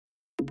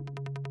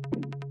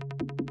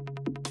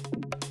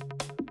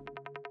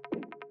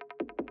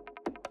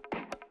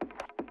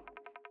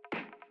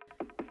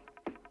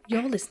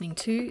You're listening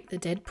to The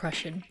Dead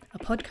Prussian, a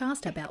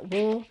podcast about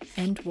war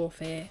and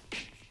warfare.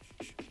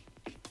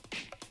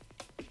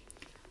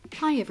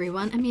 Hi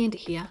everyone, Amanda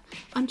here.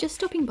 I'm just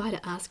stopping by to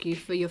ask you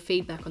for your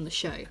feedback on the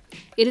show.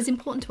 It is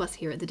important to us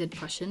here at The Dead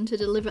Prussian to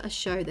deliver a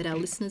show that our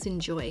listeners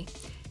enjoy.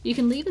 You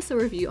can leave us a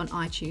review on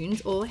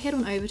iTunes or head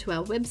on over to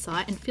our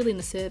website and fill in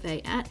the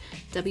survey at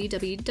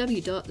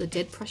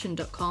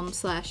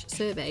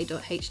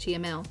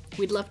www.thedeadprussian.com/survey.html.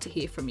 We'd love to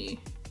hear from you.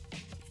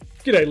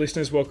 G'day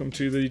listeners, welcome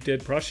to The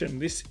Dead Prussian.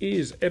 This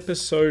is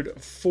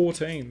episode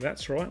 14,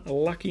 that's right,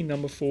 lucky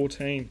number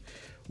 14.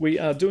 We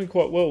are doing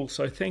quite well,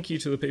 so thank you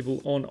to the people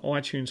on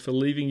iTunes for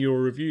leaving your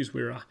reviews.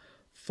 We're a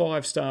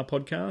 5-star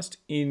podcast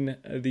in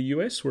the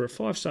US, we're a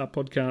 5-star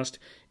podcast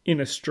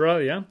in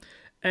Australia,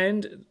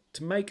 and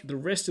to make the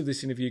rest of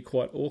this interview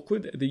quite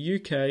awkward, the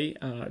UK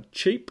are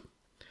cheap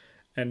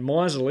and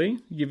miserly,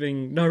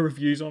 giving no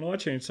reviews on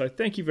iTunes, so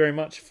thank you very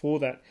much for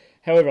that.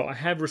 However, I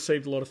have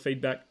received a lot of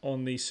feedback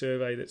on the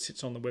survey that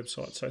sits on the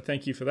website, so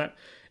thank you for that.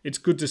 It's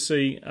good to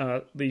see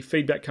the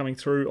feedback coming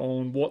through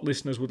on what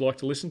listeners would like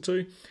to listen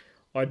to.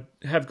 I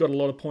have got a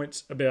lot of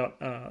points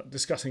about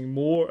discussing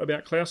more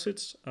about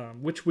Clausewitz,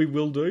 which we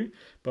will do,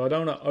 but I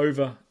don't want to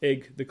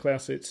over-egg the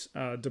Clausewitz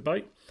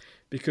debate,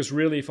 because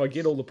really if I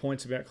get all the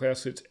points about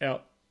Clausewitz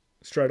out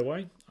straight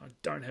away, I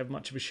don't have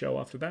much of a show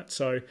after that.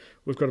 So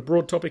we've got a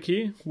broad topic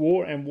here,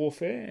 war and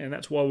warfare, and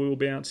that's why we will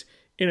bounce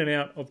in and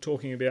out of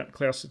talking about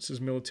Clausewitz's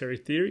military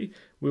theory.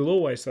 We'll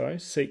always, though,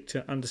 seek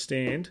to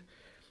understand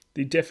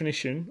the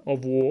definition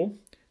of war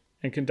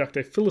and conduct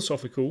a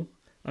philosophical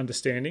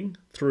understanding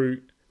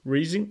through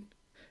reason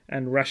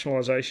and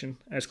rationalisation,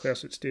 as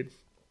Clausewitz did.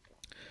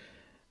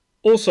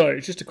 Also,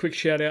 just a quick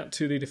shout out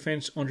to the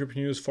Defence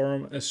Entrepreneurs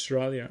Forum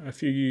Australia. A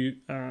few of you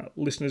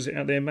listeners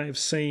out there may have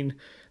seen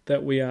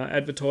that we are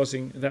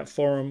advertising that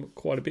forum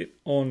quite a bit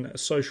on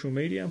social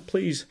media.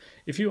 Please,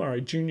 if you are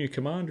a junior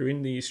commander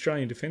in the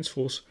Australian Defence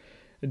Force,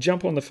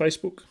 jump on the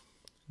Facebook,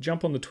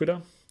 jump on the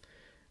Twitter,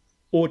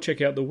 or check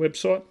out the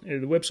website.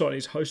 The website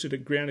is hosted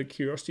at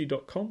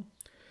groundedcuriosity.com.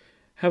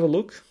 Have a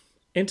look,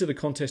 enter the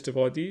contest of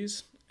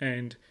ideas,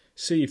 and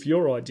see if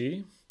your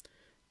idea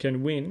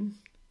can win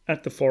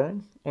at the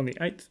forum on the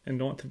 8th and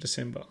 9th of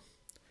December.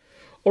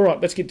 All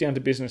right, let's get down to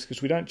business,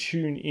 because we don't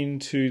tune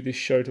into this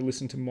show to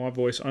listen to my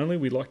voice only.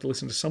 We like to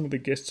listen to some of the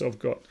guests I've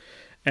got.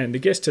 And the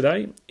guest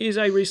today is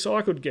a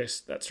recycled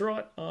guest. That's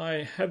right,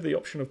 I have the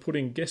option of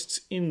putting guests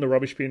in the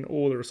rubbish bin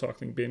or the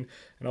recycling bin,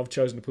 and I've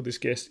chosen to put this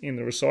guest in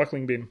the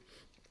recycling bin.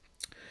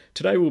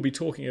 Today we'll be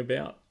talking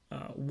about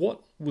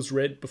what was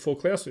read before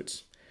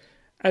Clausewitz.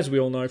 As we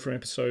all know from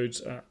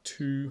episodes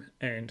 2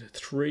 and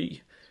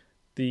 3,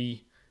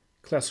 the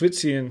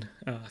Clausewitzian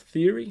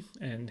theory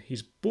and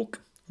his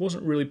book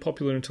wasn't really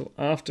popular until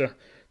after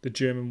the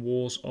German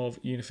Wars of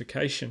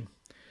Unification.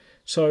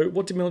 So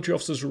what did military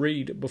officers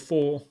read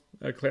before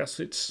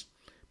Clausewitz,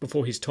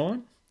 before his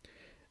time,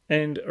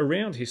 and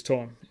around his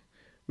time?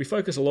 We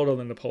focus a lot on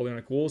the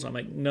Napoleonic Wars. I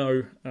make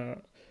no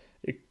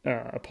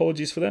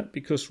apologies for that,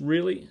 because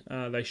really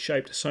they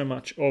shaped so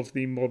much of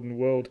the modern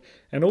world,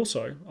 and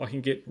also I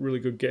can get really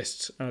good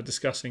guests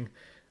discussing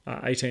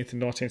 18th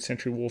and 19th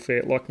century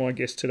warfare, like my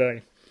guest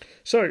today.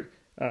 So,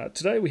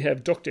 today we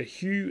have Dr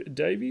Huw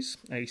Davies,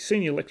 a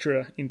senior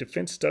lecturer in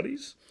Defence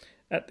Studies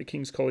at the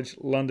King's College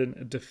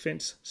London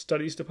Defence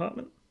Studies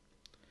Department.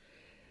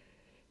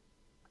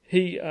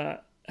 He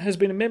has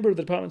been a member of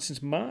the department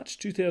since March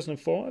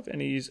 2005,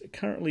 and he is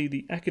currently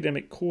the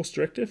academic course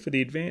director for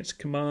the Advanced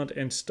Command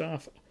and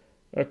Staff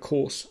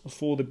course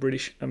for the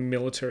British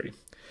military.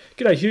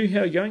 G'day Hugh,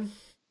 how are you going?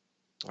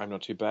 I'm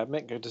not too bad,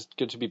 Mick.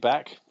 Good to be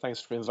back. Thanks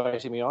for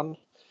inviting me on.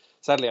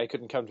 Sadly, I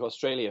couldn't come to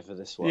Australia for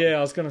this one. Yeah,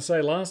 I was going to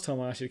say, last time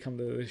I asked you to come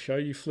to the show,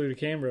 you flew to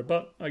Canberra,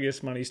 but I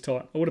guess money's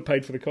tight. I would have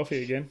paid for the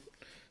coffee again.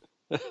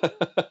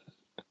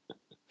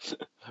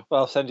 Well,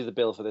 I'll send you the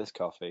bill for this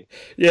coffee.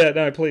 Yeah,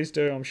 no, please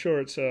do. I'm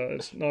sure it's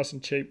nice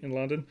and cheap in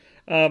London.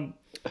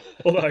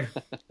 Although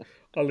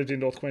I lived in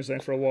North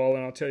Queensland for a while,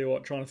 and I'll tell you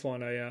what, trying to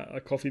find a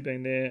coffee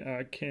bean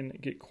there can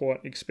get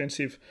quite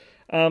expensive.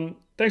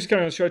 Thanks for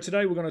coming on the show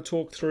today. We're going to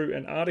talk through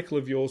an article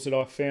of yours that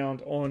I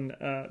found on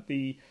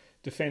the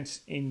Defence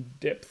In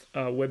Depth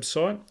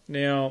website.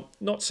 Now,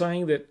 not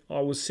saying that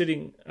I was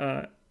sitting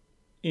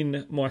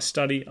in my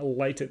study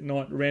late at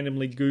night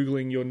randomly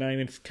Googling your name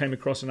and came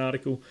across an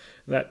article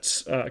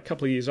that's a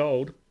couple of years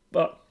old,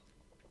 but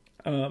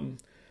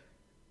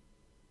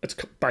it's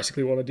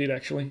basically what I did,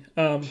 actually.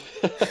 Well,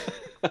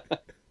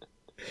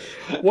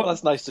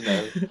 that's nice to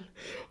know.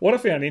 What I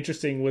found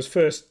interesting was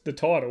first the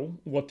title,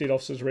 What Did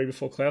Officers Read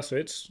Before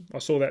Clausewitz? I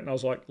saw that and I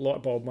was like,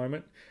 light bulb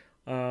moment.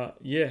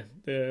 Yeah,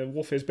 the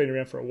warfare's been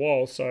around for a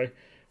while, so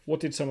what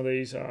did some of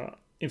these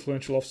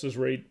influential officers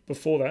read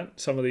before that?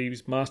 Some of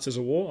these masters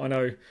of war. I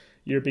know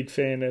you're a big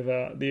fan of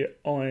the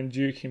Iron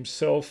Duke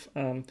himself.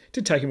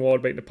 Did take him a while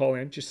to beat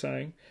Napoleon, just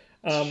saying.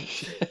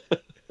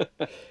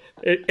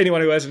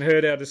 Anyone who hasn't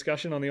heard our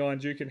discussion on the Iron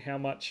Duke and how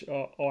much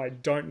I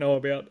don't know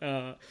about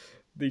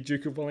the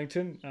Duke of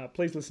Wellington,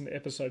 please listen to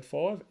episode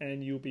 5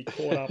 and you'll be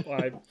caught up.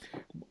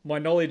 My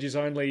knowledge is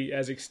only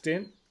as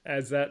extent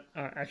as that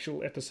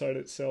actual episode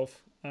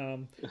itself.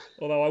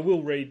 Although I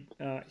will read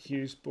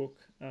Hugh's book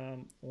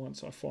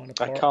once I find a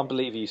I pirate. can't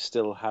believe you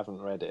still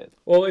haven't read it.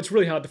 Well, it's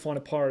really hard to find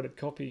a pirated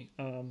copy.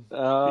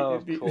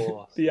 Of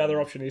course. The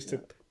other option is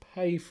to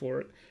pay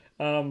for it.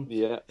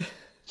 Yeah.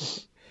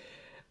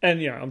 And,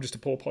 I'm just a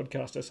poor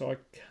podcaster, so I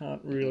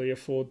can't really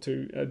afford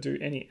to do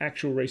any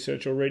actual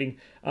research or reading.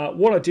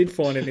 What I did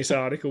find in this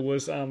article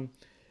was,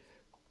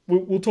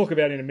 we'll talk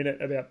about in a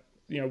minute about,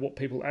 what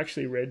people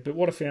actually read, but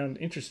what I found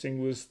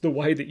interesting was the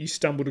way that you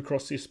stumbled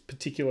across this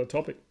particular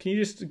topic. Can you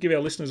just give our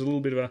listeners a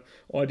little bit of an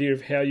idea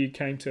of how you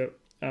came to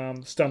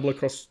stumble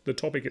across the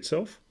topic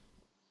itself?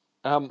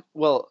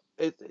 Well,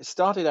 it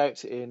started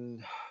out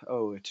in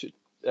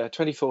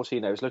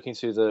 2014. I was looking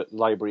through the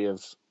library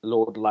of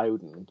Lord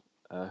Loudon,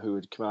 who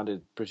had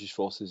commanded British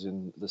forces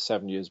in the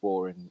 7 Years'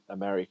 War in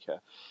America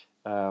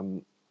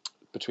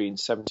between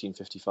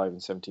 1755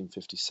 and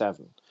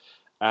 1757.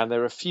 And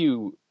there are a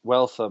few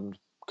well-thumbed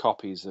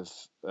copies of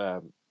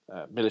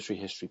military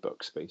history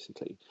books,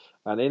 basically.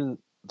 And in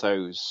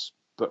those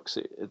books,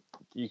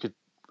 you could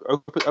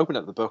open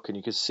up the book and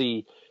you could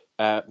see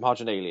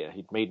marginalia.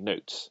 He'd made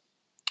notes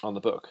on the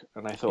book.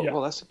 And I thought,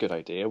 well, that's a good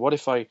idea. What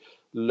if I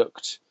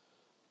looked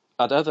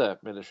at other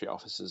military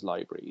officers'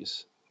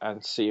 libraries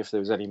and see if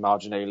there was any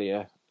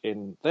marginalia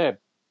in their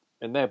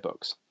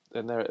books,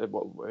 in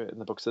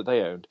the books that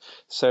they owned.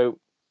 So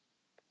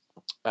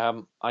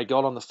I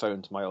got on the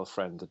phone to my old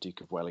friend, the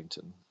Duke of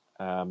Wellington,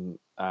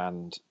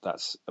 and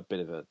that's a bit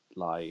of a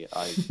lie.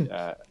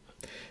 I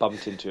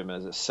bumped into him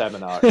as a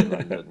seminar in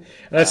London.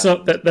 That's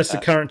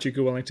the current Duke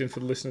of Wellington for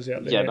the listeners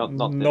out there. Yeah,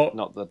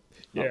 not the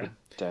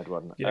dead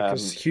one. Yeah,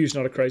 because Hugh's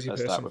not a crazy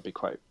person. That would be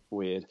quite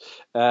weird.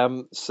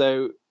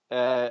 So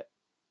the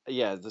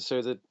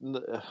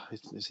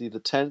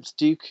 10th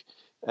Duke.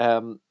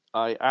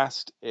 I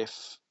asked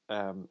if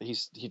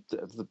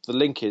the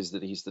link is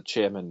that he's the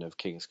chairman of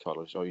King's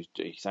College, or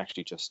he's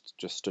actually just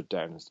stood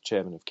down as the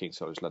chairman of King's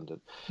College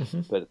London.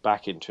 Mm-hmm. But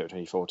back in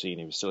 2014,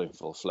 he was still in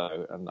full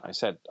flow, and I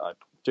said, I'm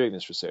doing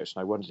this research,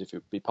 and I wondered if it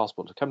would be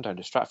possible to come down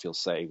to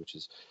Stratfield-Say, which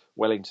is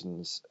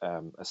Wellington's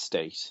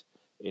estate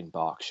in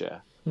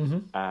Berkshire, mm-hmm.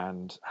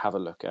 and have a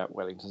look at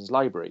Wellington's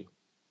library.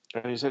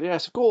 And he said,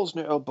 yes, of course,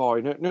 no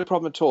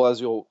problem at all. As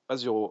you're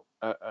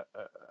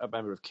a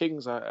member of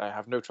King's, I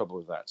have no trouble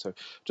with that. So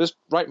just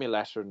write me a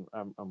letter and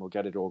we'll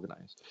get it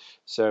organised.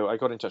 So I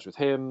got in touch with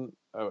him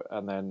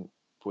and then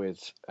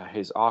with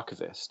his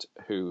archivist,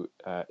 who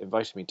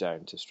invited me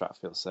down to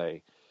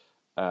Stratfield-Say.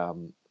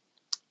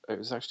 It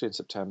was actually in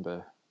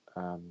September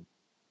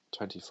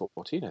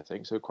 2014, I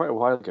think, so quite a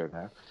while ago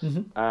now.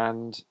 Mm-hmm.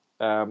 And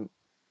I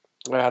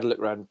had a look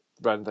around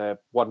their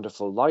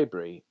wonderful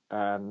library,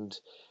 and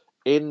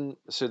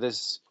so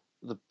there's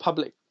the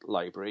public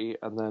library,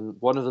 and then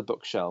one of the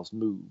bookshelves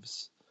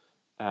moves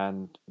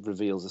and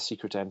reveals a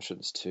secret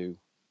entrance to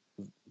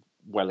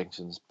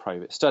Wellington's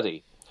private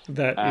study.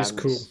 That is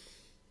cool.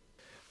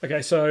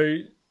 Okay, so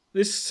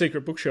this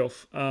secret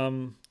bookshelf,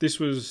 this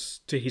was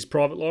to his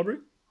private library,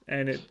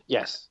 and it.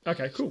 Yes.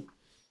 Okay, cool.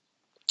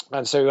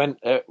 And so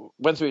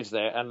went through to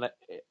there, and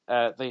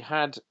they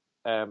had.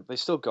 They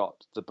still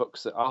got the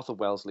books that Arthur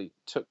Wellesley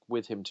took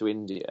with him to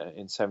India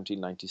in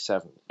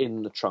 1797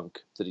 in the trunk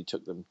that he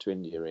took them to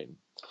India in.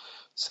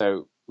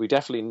 So we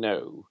definitely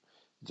know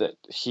that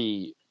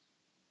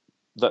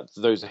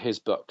those are his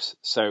books.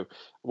 So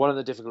one of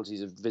the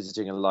difficulties of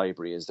visiting a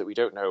library is that we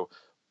don't know,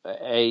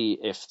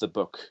 if the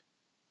book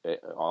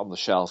on the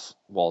shelf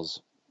was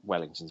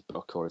Wellington's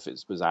book or if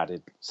it was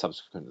added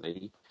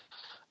subsequently.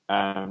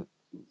 And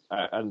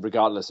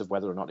regardless of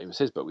whether or not it was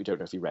his book, we don't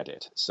know if he read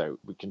it. So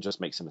we can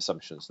just make some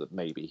assumptions that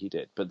maybe he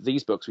did. But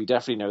these books, we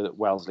definitely know that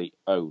Wellesley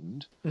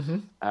owned, mm-hmm.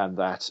 and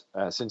that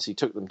since he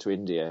took them to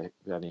India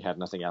and he had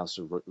nothing else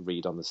to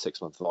read on the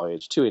 6-month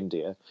voyage to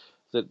India,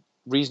 that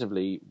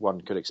reasonably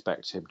one could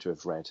expect him to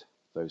have read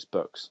those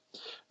books.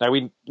 Now,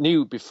 we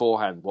knew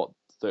beforehand what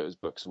those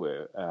books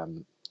were.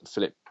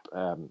 Philip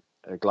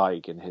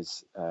Gleig, in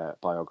his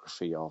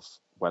biography of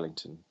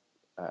Wellington,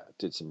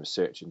 did some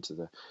research into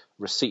the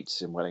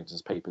receipts in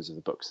Wellington's papers of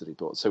the books that he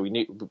bought, so we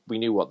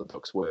knew what the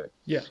books were.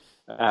 Yeah.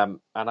 And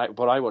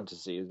what I wanted to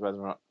see is whether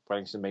or not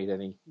Wellington made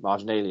any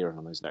marginalia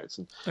on those notes,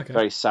 and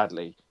very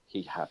sadly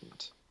he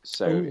hadn't.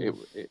 So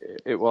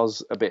it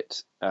was a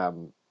bit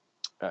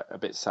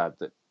sad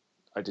that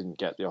I didn't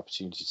get the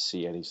opportunity to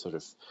see any sort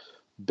of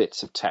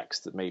bits of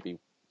text that maybe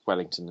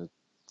Wellington had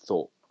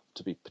thought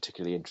to be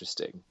particularly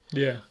interesting.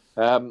 Yeah.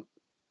 But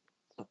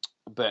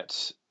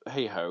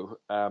hey ho.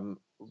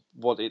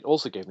 What it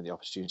also gave me the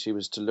opportunity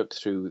was to look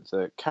through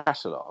the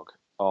catalogue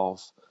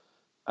of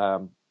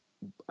the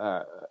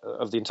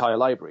entire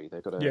library.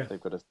 They've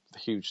got a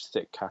huge,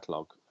 thick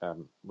catalogue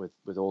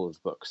with all of the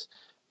books,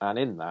 and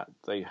in that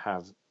they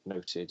have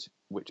noted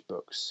which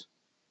books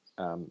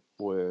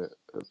were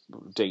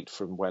date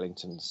from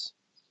Wellington's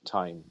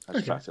time at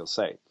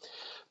Stratfield-Say.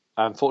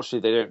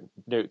 Unfortunately, they don't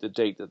note the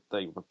date that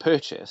they were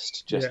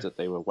purchased, just that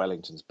they were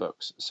Wellington's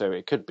books. So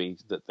it could be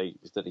that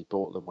he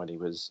bought them when he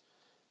was,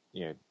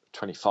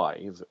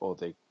 25, or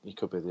he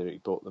could be that he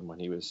bought them when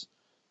he was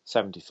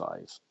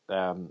 75.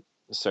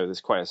 So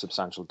there's quite a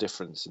substantial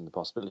difference in the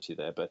possibility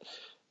there. But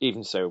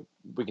even so,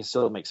 we can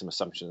still make some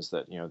assumptions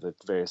that the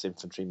various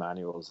infantry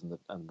manuals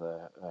and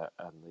the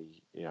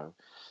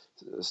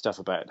stuff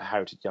about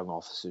how young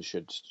officers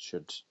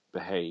should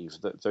behave.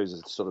 That those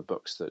are the sort of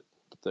books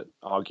that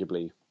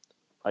arguably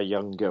a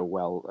younger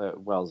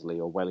Wellesley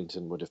or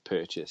Wellington would have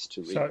purchased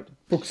to read. So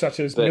books such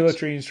as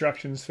military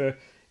instructions for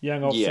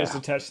young officers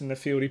attached in the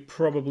field, he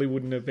probably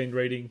wouldn't have been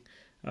reading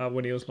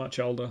when he was much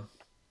older.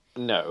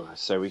 No,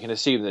 so we can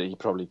assume that he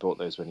probably bought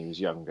those when he was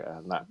younger,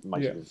 and that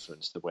might have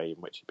influenced the way in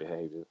which he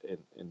behaved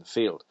in the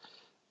field.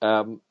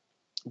 But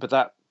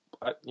that,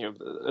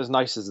 as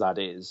nice as that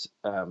is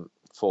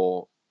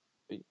for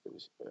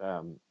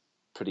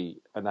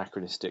pretty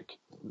anachronistic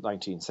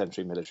 19th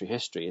century military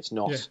history, it's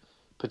not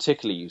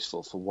particularly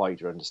useful for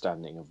wider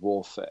understanding of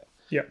warfare.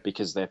 Yeah,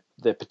 because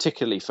they're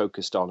particularly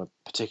focused on a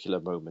particular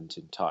moment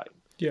in time.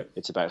 Yeah,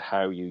 it's about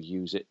how you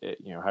use it.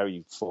 How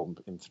you form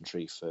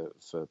infantry for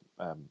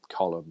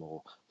column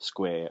or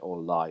square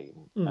or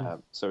line.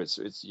 So it's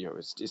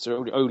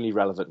only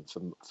relevant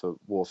for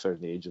warfare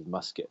in the age of the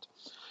musket.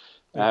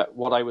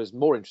 What I was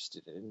more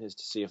interested in is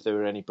to see if there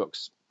were any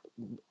books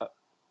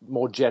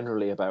more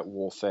generally about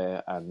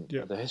warfare and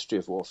the history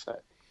of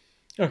warfare.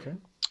 Okay.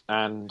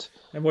 And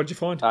what did you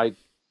find?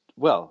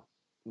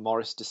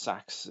 Maurice de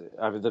Saxe.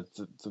 I mean,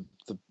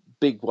 the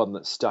big one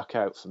that stuck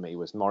out for me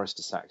was Maurice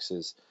de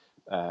Saxe's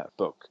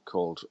book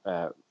called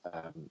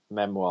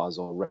Memoirs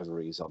or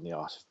Reveries on the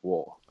Art of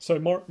War. So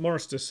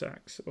Maurice de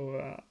Saxe,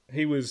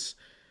 he was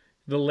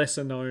the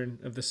lesser known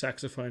of the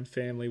saxophone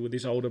family, with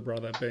his older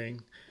brother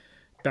being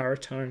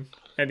baritone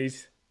and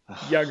his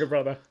younger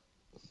brother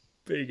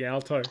being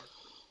alto.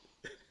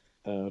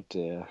 Oh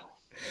dear.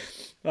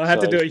 I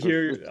had to do it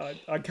here.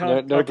 I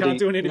can't do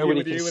an interview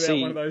with you without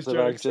one of those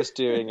jokes. I'm just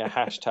doing a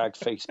hashtag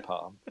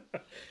facepalm.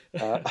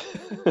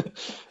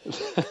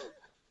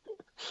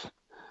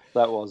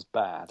 That was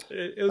bad.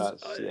 It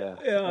was,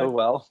 oh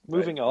well.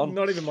 Moving on.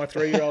 Not even my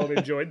 3-year-old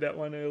enjoyed that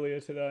one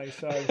earlier today.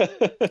 So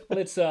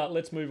let's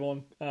move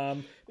on.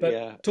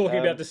 Talking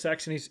about de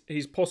Saxe and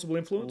his possible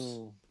influence.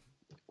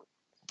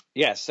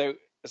 Yeah. So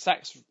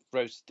Saxe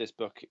wrote this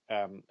book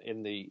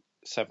in the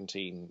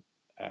 1740s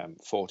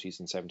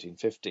and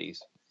 1750s,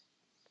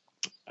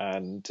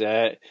 and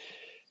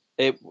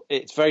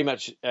it's very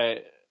much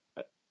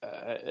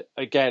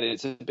again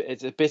it's a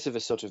bit of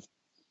a sort of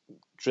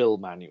drill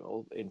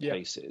manual in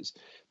places,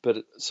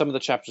 but some of the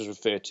chapters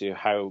refer to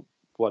how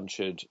one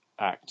should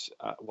act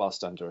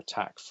whilst under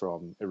attack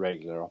from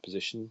irregular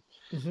opposition,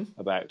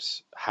 about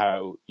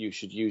how you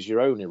should use your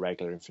own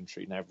irregular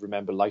infantry. Now,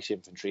 remember, light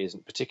infantry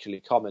isn't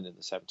particularly common in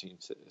the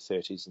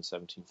 1730s and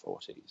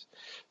 1740s.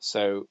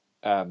 So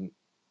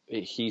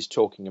he's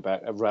talking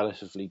about a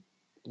relatively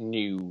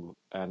new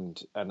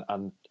and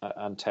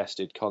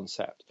untested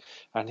concept.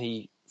 And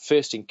he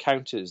first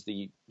encounters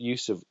the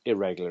use of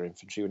irregular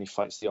infantry when he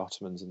fights the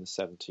Ottomans in the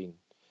 1710s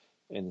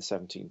and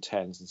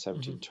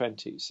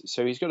 1720s.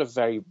 So he's got a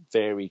very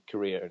varied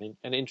career and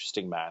an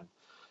interesting man.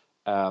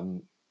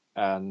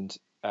 And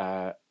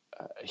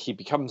he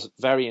becomes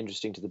very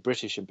interesting to the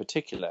British in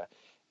particular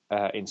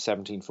in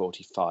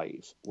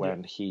 1745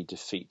 when he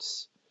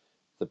defeats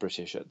the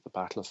British at the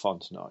Battle of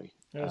Fontenoy.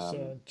 Yes,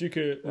 Duke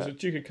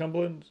of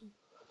Cumberland?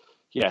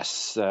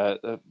 Yes,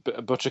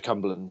 Butcher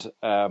Cumberland,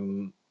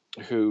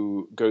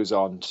 who goes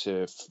on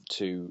to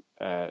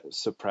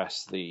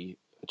suppress the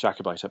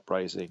Jacobite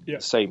uprising the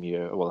same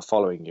year, or the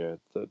following year,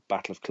 the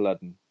Battle of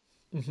Culloden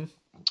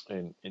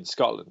in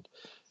Scotland.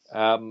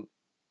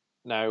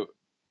 Now,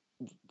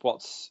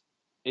 what's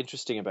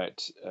interesting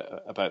about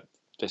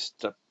this,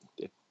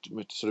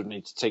 we sort of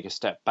need to take a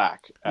step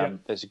back.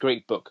 There's a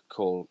great book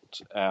called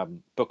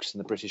Books in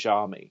the British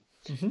Army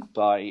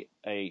by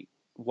a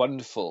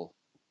wonderful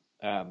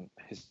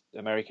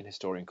American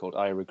historian called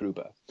Ira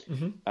Gruber,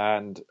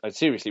 and I'd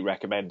seriously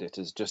recommend it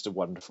as just a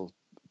wonderful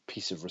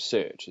piece of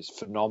research. It's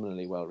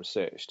phenomenally well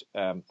researched,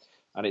 and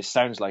it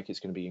sounds like it's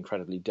going to be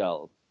incredibly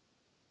dull,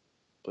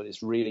 but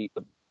it's really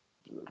the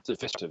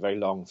first very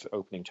long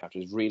opening chapter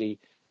is really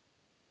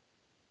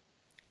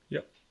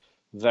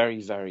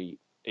very, very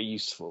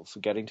useful for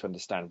getting to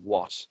understand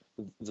what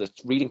the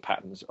reading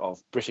patterns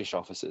of British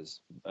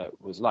officers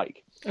was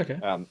like. Okay.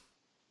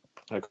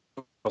 Of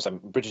course, I'm a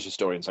British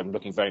historian, so I'm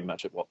looking very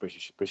much at what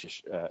British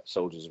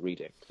soldiers are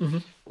reading.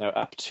 Now,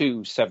 up to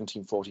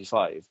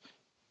 1745,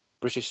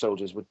 British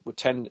soldiers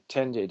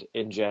tended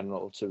in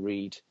general to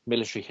read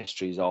military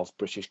histories of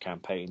British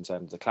campaigns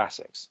and the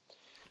classics.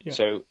 Yeah.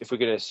 So if we're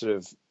going to sort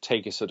of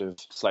take a sort of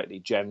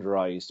slightly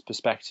genderized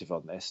perspective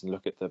on this and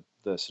look at the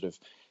sort of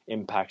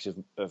impact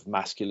of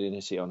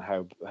masculinity on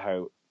how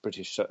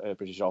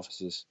British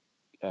officers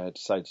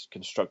decided to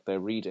construct their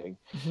reading,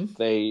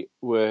 they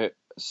were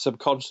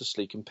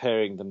subconsciously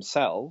comparing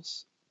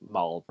themselves,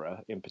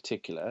 Marlborough in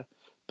particular,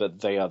 but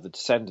they are the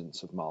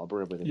descendants of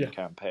Marlborough within the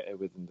campaign,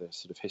 within the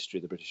sort of history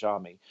of the British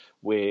Army,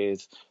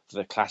 with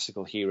the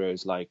classical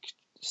heroes like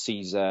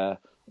Caesar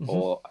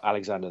or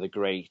Alexander the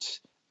Great,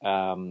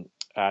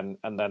 and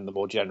then the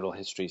more general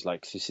histories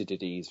like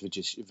Thucydides,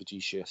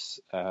 Vegetius,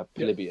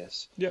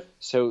 Polybius. Yep.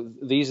 So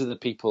these are the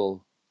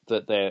people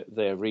that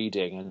they're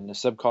reading and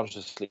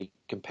subconsciously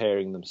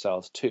comparing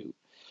themselves to.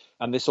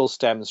 And this all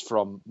stems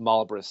from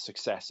Marlborough's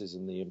successes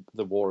in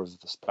the War of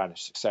the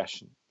Spanish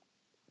Succession,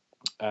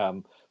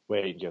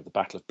 where the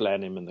Battle of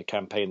Blenheim and the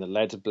campaign that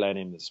led to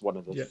Blenheim is one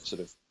of the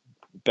sort of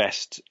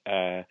best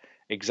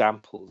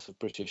examples of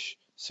British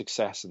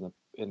success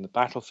in the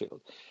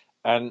battlefield.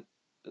 And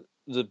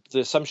the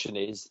assumption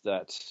is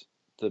that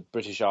the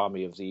British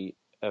Army of the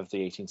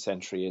 18th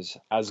century is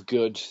as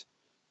good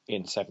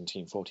in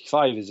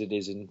 1745 as it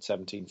is in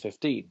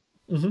 1715,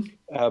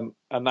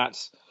 and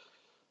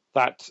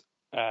that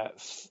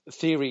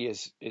theory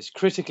is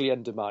critically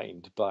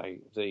undermined by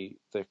the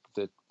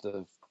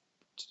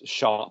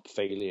sharp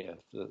failure,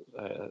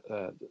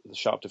 the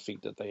sharp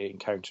defeat that they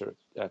encounter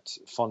at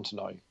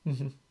Fontenoy,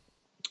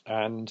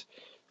 and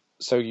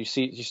so you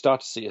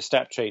start to see a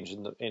step change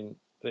in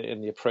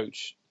the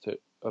approach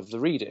of the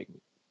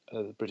reading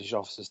the British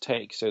officers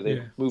take. So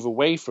they move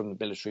away from the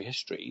military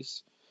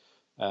histories,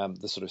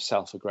 the sort of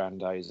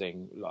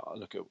self-aggrandizing,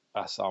 look at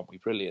us, aren't we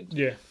brilliant,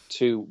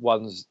 to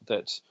ones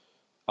that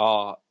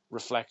are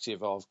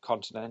reflective of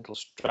continental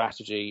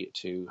strategy,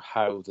 to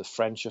how the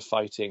French are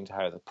fighting, to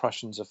how the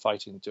Prussians are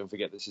fighting. Don't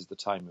forget, this is the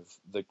time of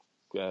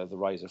the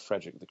rise of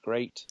Frederick the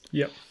Great.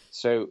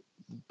 So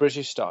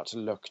British start to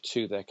look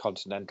to their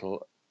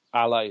continental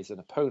allies and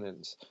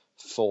opponents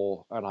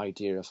for an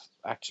idea of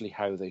actually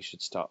how they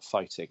should start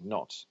fighting,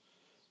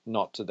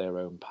 not to their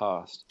own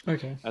past.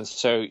 And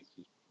so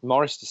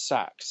Maurice de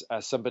Saxe,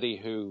 as somebody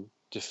who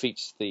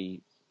defeats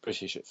the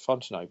British at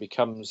Fontenoy,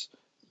 becomes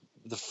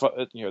the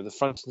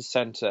front and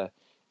center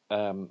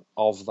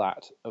of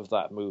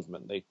that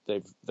movement.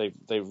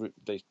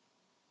 They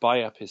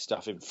buy up his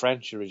stuff in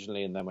French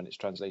originally, and then when it's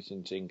translated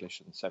into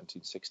English in the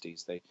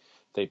 1760s,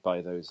 they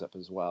buy those up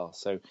as well.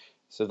 So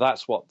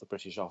that's what the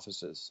British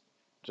officers,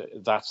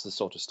 that's the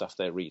sort of stuff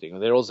they're reading.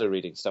 And they're also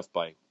reading stuff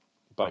by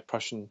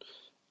Prussian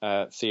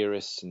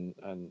theorists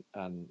and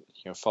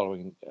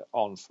following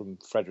on from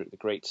Frederick the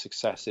Great's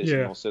successes,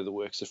 and also the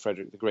works of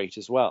Frederick the Great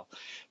as well.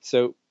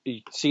 So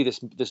you see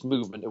this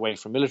movement away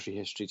from military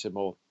history to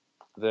more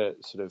the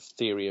sort of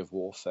theory of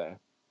warfare.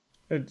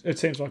 It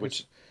seems like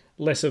it's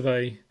less of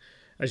a,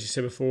 as you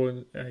said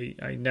before,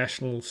 a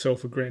national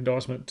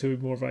self-aggrandizement to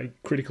more of a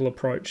critical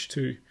approach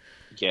to.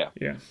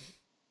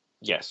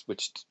 Yes,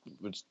 which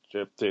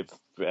if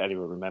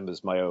anyone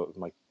remembers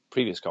my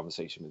previous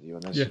conversation with you,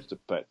 and that's just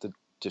about the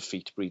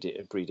defeat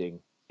breeding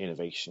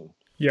innovation.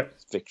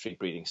 Victory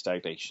breeding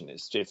stagnation.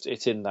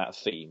 It's in that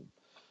theme.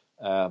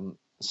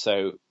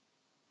 So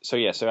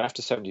after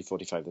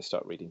 1745 they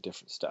start reading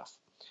different stuff.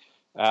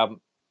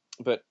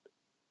 But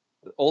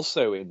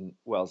also in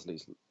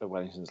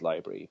Wellington's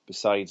library,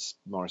 besides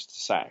Maurice de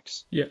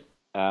Saxe,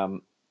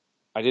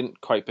 I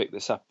didn't quite pick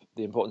this up,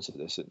 the importance of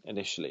this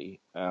initially,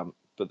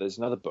 but there's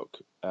another book,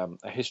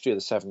 A History of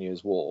the 7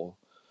 Years' War,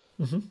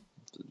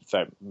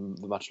 very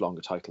much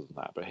longer title than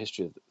that, but A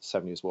History of the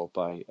 7 Years' War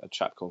by a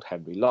chap called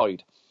Henry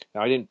Lloyd.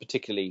 Now, I didn't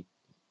particularly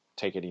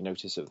take any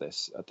notice of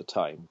this at the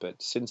time,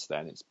 but since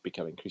then it's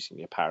become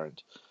increasingly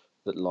apparent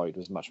that Lloyd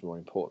was much more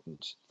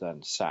important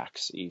than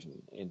Saxe,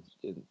 even in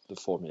the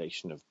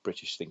formulation of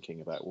British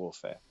thinking about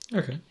warfare.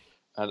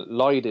 And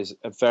Lloyd is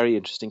a very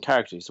interesting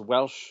character. He's a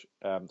Welsh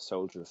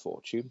soldier of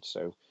fortune,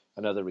 so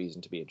another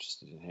reason to be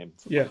interested in him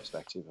from my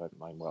perspective.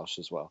 I'm Welsh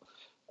as well.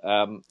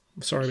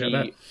 Sorry about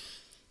that.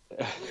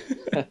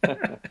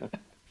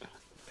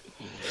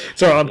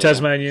 Sorry, I'm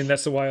Tasmanian.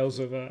 That's the Wales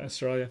of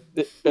Australia.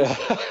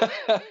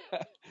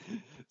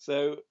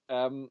 So,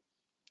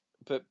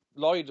 but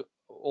Lloyd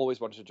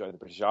always wanted to join the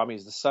British Army.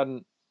 He's the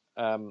son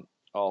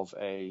of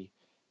a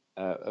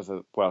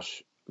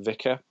Welsh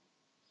vicar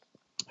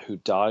who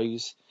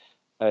dies.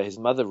 His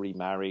mother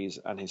remarries,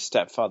 and his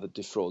stepfather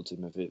defrauds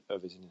him of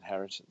his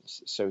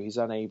inheritance. So he's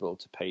unable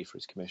to pay for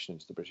his commission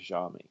into the British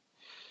Army.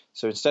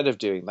 So instead of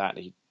doing that,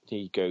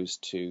 he goes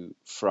to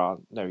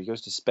France. No, he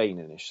goes to Spain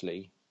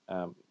initially,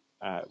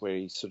 where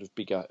he sort of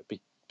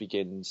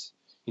begins.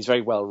 He's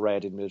very well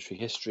read in military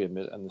history and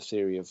the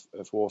theory of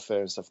warfare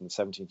and stuff in the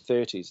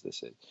 1730s.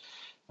 This is,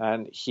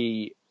 and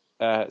he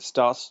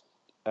starts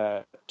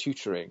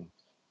tutoring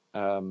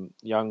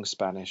young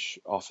Spanish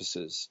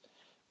officers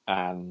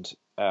and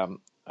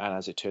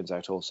as it turns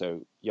out, also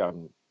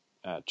young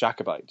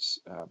Jacobites,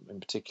 in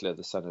particular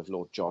the son of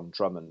Lord John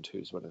Drummond,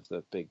 who's one of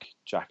the big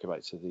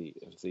Jacobites of the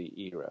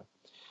era.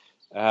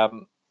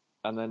 And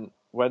then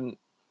when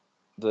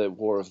the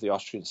War of the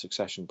Austrian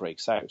Succession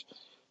breaks out,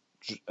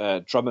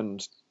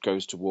 Drummond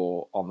goes to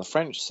war on the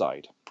French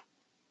side,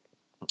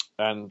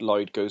 and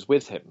Lloyd goes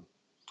with him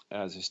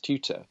as his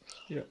tutor.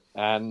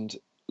 And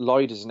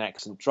Lloyd is an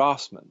excellent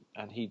draftsman,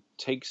 and he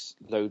takes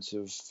loads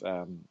of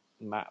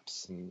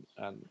maps and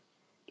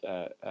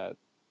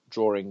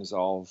drawings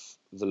of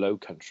the Low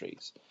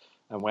Countries.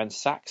 And when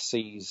Saxe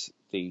sees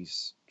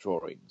these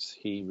drawings,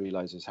 he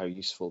realizes how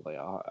useful they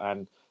are.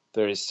 And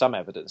there is some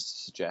evidence to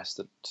suggest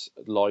that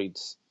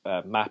Lloyd's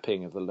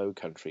mapping of the Low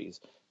Countries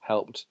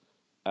helped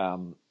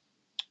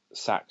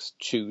Saxe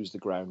choose the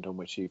ground on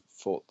which he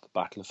fought the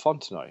Battle of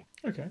Fontenoy.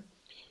 Okay.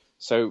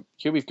 So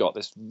here we've got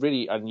this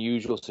really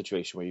unusual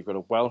situation where you've got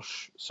a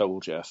Welsh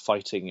soldier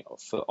fighting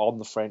on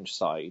the French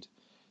side,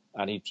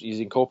 and he's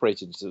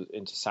incorporated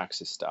into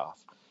Saxe's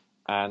staff,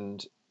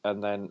 and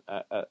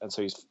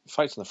so he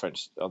fights on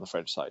the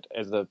French side.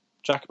 In the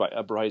Jacobite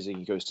uprising,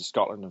 he goes to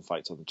Scotland and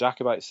fights on the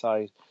Jacobite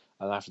side,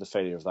 and after the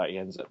failure of that, he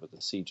ends up at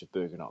the siege of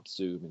Bergen op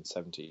Zoom in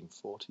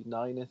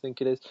 1749, I think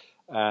it is,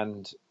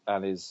 and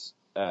is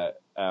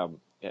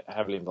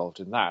heavily involved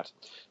in that.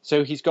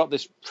 So he's got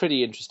this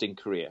pretty interesting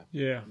career,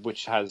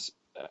 which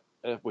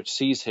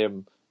sees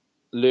him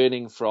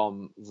learning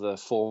from the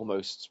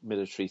foremost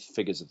military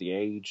figures of the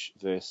age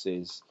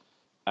versus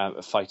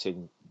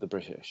fighting the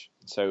British.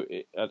 So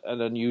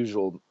an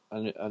unusual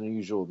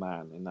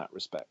man in that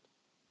respect.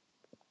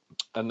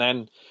 And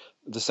then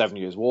the 7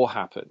 Years' War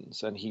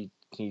happens, and he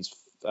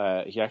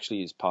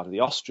actually is part of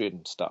the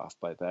Austrian staff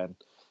by then,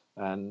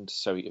 and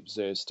so he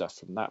observes stuff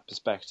from that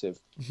perspective.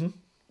 Mm-hmm.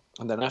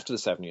 And then after the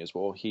 7 Years'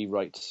 War, he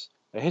writes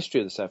a history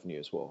of the 7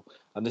 Years' War,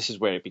 and this is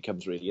where it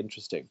becomes really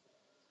interesting.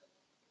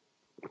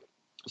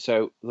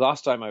 So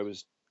last time I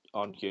was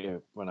on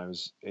here, when I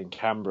was in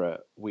Canberra,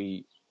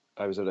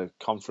 I was at a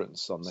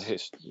conference on the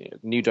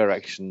New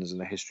Directions in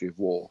the History of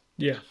War,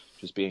 which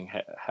was being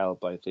held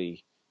by the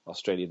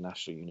Australian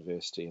National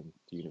University and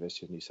the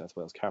University of New South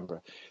Wales,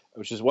 Canberra,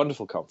 which was a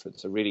wonderful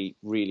conference. I really,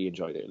 really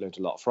enjoyed it. I learned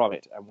a lot from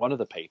it. And one of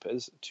the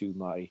papers to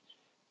my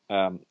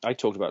I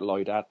talked about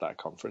Lloyd at that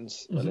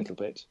conference a little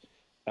bit,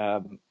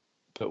 but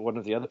one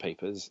of the other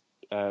papers,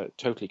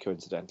 totally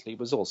coincidentally,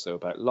 was also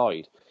about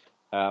Lloyd.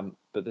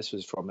 But this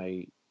was from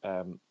a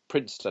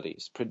print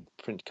studies,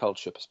 print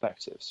culture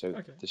perspective. So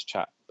this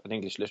chap, an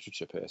English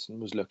literature person,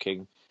 was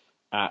looking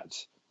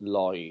at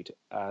Lloyd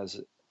as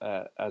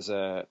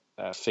a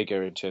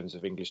figure in terms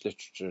of English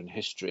literature and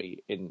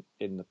history in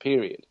the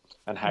period,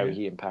 and how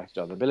he impacted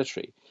on the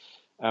military.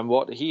 And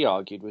what he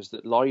argued was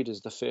that Lloyd is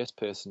the first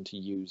person to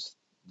use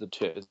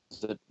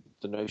the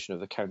notion of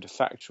the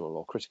counterfactual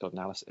or critical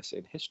analysis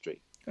in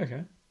history,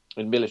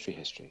 in military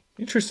history.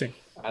 Interesting.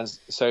 And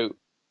so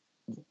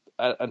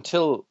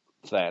until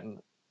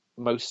then,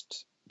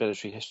 most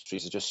military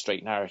histories are just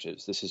straight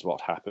narratives. This is what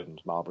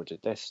happened. Marlborough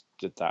did this,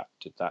 did that,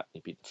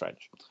 he beat the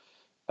French.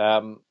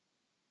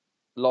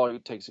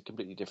 Lloyd takes a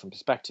completely different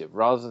perspective.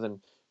 Rather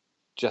than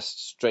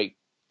just straight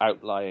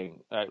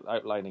outlining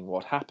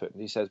what happened,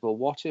 he says, well,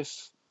 what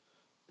if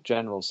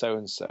General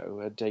so-and-so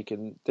had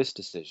taken this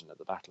decision at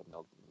the Battle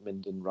of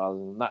Minden rather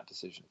than that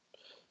decision?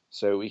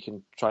 So we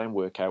can try and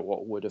work out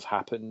what would have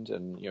happened,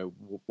 and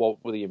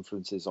what were the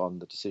influences on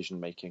the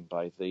decision making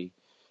by the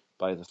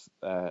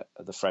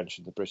French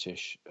and the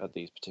British at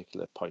these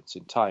particular points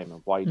in time,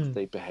 and why did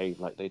they behave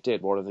like they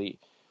did? What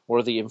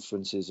are the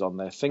influences on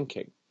their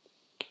thinking?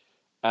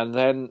 And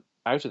then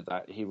out of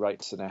that, he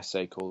writes an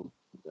essay called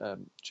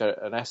an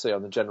essay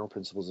on the general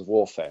principles of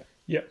warfare.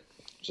 Yeah.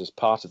 Which is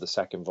part of the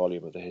second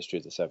volume of the History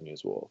of the 7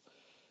 Years' War.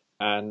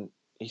 And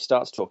he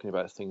starts talking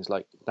about things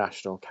like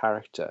national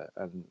character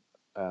and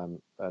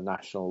a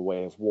national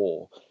way of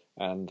war,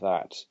 and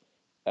that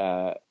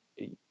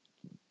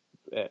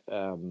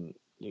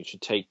you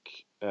should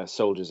take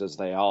soldiers as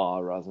they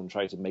are rather than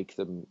try to make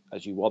them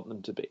as you want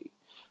them to be.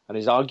 And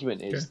his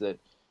argument is that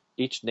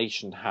each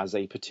nation has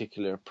a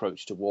particular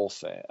approach to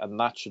warfare, and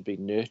that should be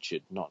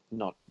nurtured, not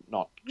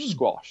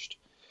squashed.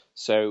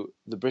 So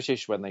the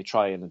British, when they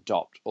try and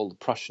adopt all the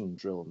Prussian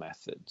drill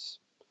methods,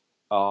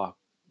 are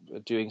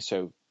doing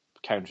so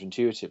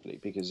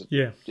counterintuitively, because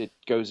it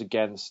goes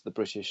against the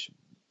British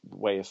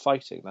way of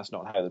fighting. That's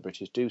not how the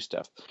British do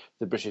stuff.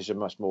 The British are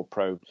much more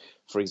prone,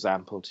 for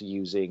example, to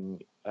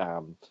using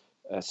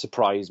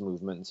surprise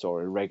movements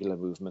or irregular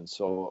movements,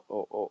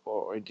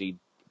 or indeed,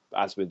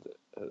 as with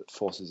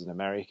forces in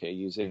America,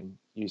 using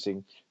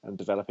and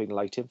developing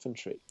light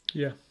infantry.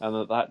 Yeah,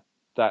 and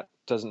that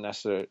doesn't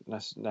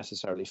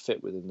necessarily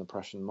fit within the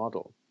Prussian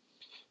model.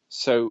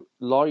 So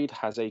Lloyd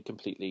has a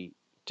completely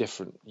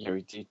different,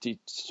 he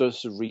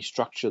starts to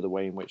restructure the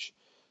way in which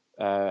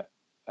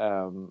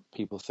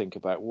people think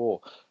about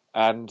war,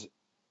 and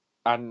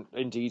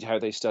indeed how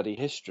they study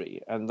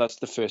history. And that's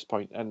the first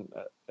point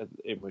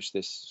in which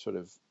this sort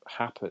of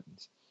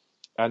happens.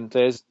 And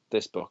there's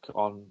this book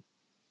on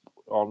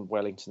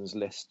Wellington's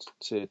list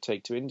to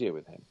take to India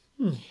with him.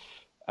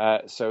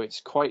 So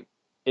it's quite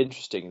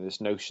interesting,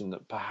 this notion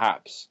that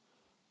perhaps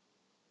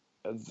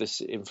this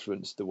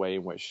influenced the way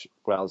in which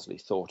Wellesley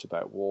thought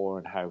about war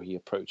and how he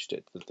approached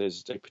it, that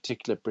there's a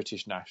particular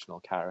British national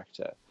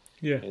character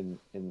in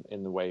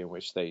the way in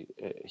which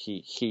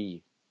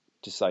he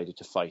decided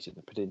to fight in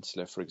the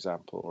Peninsula, for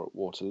example, or at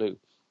Waterloo.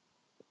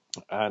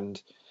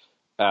 And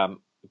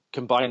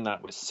combine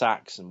that with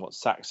Saxe and what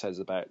Saxe says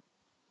about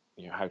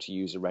how to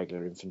use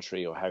irregular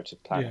infantry or how to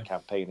plan a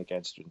campaign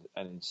against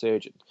an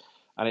insurgent.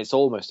 And it's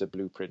almost a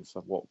blueprint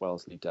for what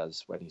Wellesley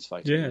does when he's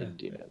fighting in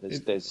India.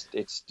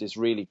 It's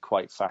really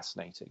quite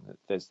fascinating that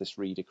there's this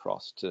read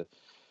across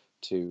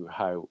to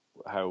how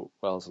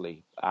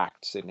Wellesley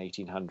acts in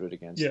 1800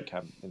 against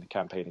in the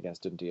campaign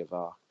against Dundee of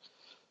Arc.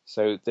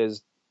 So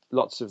there's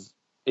lots of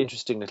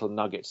interesting little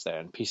nuggets there,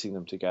 and piecing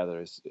them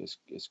together is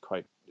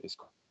quite.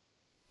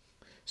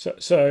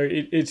 So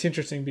it's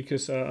interesting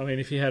because I mean,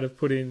 if you had have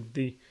put in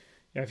the,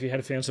 if you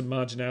had found some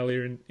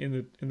marginalia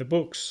in the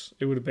books,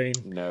 it would have been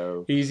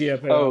easier.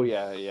 But,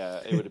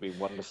 it would have been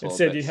wonderful.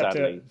 Instead, you had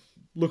to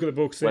look at the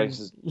books, then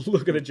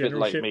look at the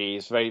general like ship. me,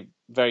 he's very,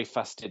 very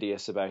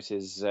fastidious about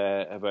his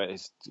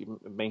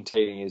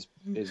maintaining his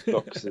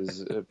books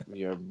as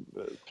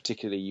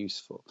particularly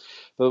useful.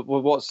 But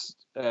what's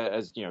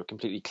as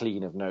completely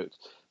clean of note.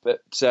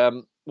 But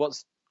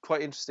what's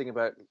quite interesting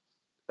about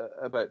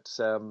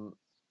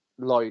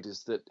Lloyd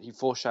is that he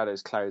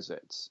foreshadows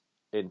Clausewitz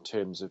in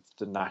terms of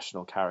the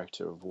national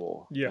character of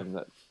war, and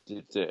that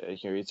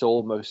it's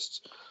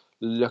almost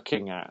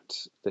looking at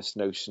this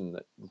notion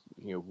that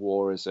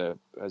war is an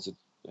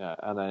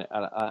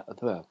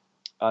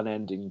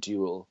unending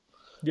duel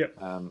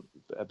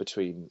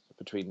between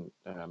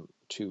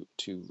two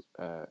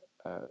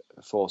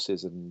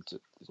forces, and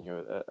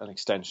an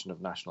extension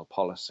of national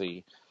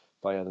policy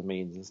by other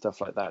means and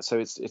stuff like that. So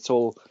it's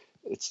sort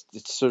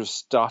of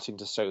starting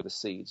to sow the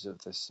seeds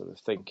of this sort of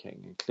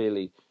thinking, and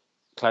clearly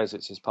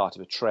Clausewitz is part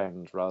of a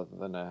trend rather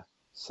than a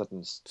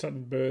sudden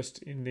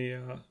burst in the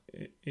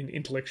in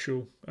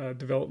intellectual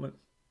development.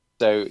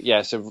 So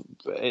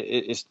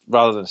it's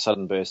rather than a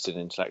sudden burst in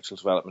intellectual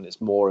development, it's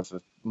more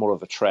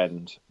of a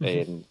trend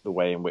in the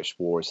way in which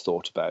war is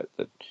thought about,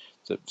 that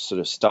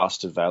sort of starts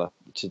to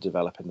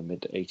develop in the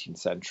mid 18th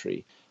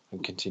century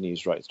and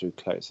continues right through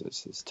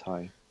Clausewitz's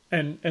time.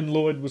 And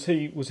Lloyd, was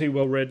he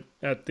well read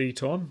at the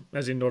time?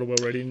 As in, not a well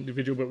read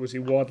individual, but was he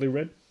widely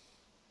read?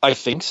 I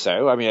think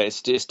so. I mean,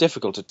 it's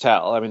difficult to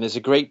tell. I mean, there's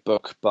a great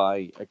book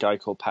by a guy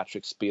called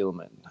Patrick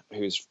Spielman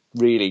who's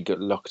really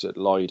looked at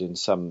Lloyd in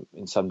some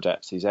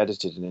depth. He's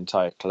edited an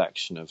entire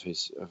collection of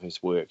his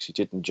works. He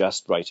didn't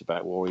just write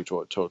about war. He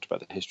talked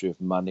about the history of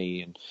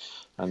money and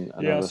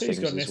other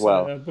things as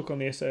well. A book on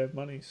the essay of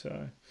money.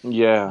 So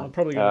I'm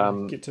probably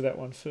going to get to that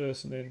one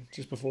first, and then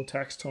just before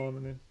tax time,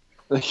 and then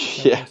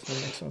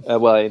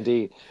well,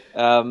 indeed,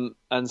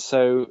 and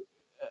so.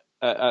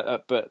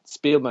 But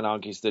Spielman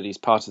argues that he's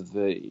part of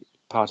the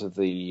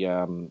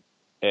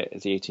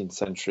 18th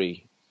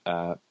century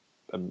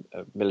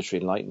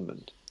military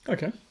enlightenment.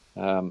 Okay.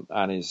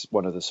 And is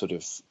one of the sort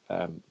of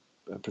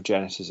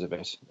progenitors of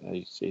it.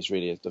 He's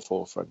really at the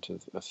forefront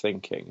of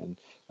thinking,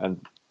 and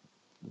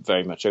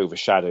very much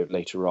overshadowed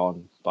later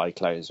on by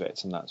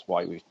Clausewitz, and that's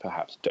why we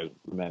perhaps don't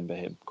remember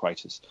him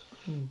quite as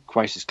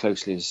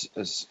closely as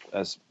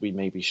we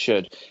maybe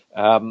should.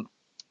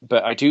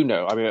 But I do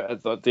know. I mean,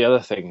 the other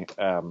thing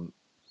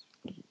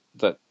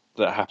that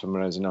happened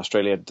when I was in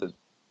Australia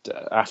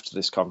after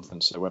this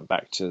conference, I went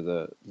back to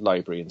the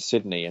library in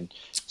Sydney and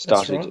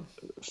started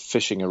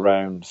fishing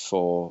around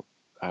for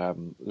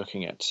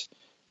looking at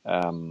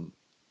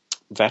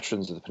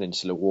veterans of the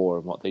Peninsular War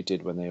and what they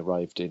did when they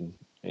arrived in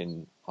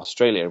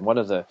Australia. And one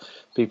of the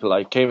people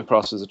I came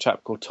across was a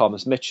chap called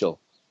Thomas Mitchell,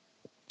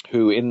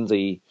 who in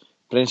the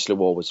Peninsular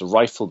War was a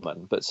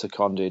rifleman but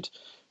seconded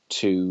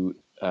to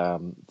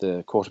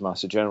the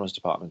Quartermaster General's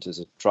Department as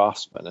a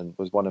draftsman, and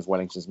was one of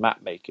Wellington's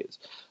map makers.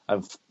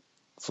 And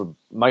from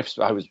my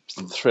perspective, I was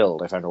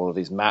thrilled. I found all of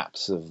these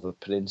maps of the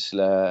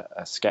peninsula,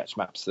 sketch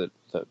maps that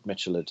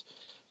Mitchell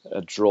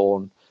had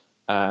drawn,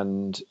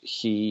 and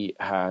he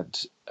had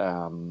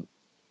a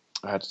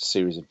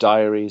series of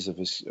diaries of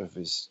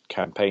his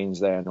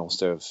campaigns there, and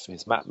also of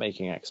his map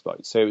making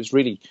exploits. So it was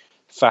really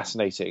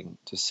fascinating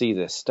to see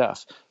this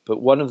stuff. But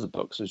one of the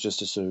books was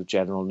just a sort of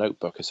general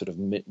notebook, a sort of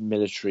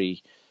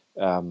military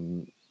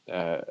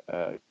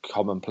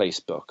commonplace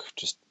book,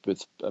 just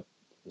with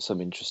some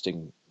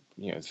interesting,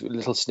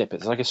 little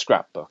snippets, like a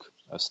scrapbook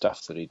of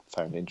stuff that he'd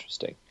found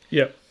interesting.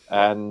 Yeah.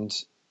 And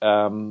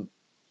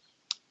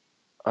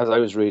as I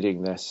was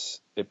reading this,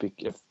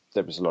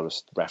 there was a lot of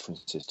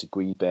references to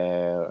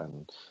Guibert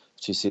and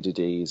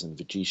Thucydides and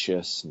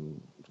Vegetius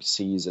and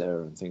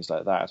Caesar and things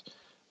like that.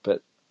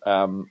 But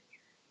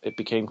it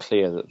became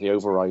clear that the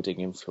overriding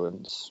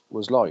influence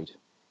was Lloyd.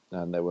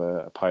 And there were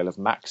a pile of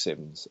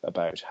maxims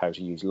about how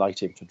to use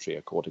light infantry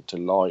according to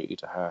Lloyd,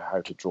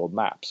 how to draw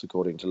maps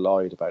according to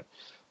Lloyd, about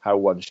how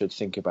one should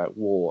think about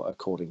war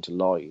according to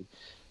Lloyd.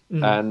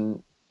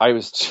 And I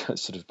was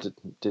sort of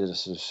did a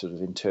sort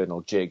of internal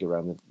jig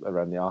around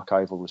the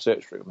archival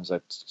research room as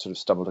I sort of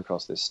stumbled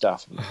across this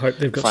stuff. I hope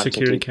they've got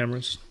security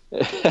cameras.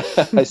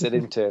 I said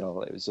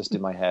internal; it was just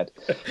in my head,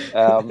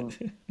 and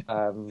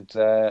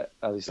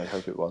at least I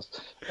hope it was.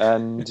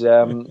 And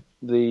so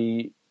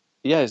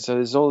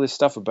there's all this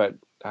stuff about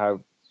how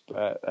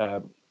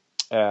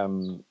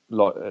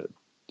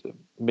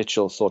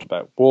Mitchell thought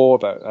about war,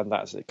 and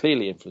that's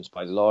clearly influenced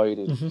by Lloyd.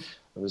 It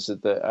was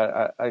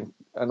and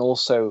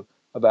also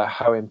about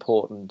how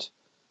important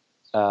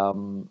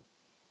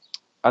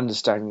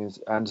understanding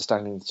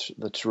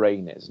the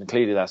terrain is, and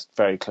clearly that's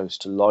very close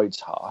to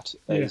Lloyd's heart,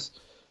 as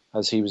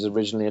he was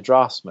originally a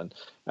draftsman.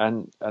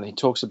 And he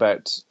talks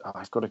about,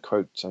 I've got a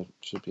quote, I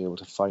should be able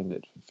to find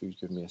it if you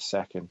give me a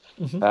second.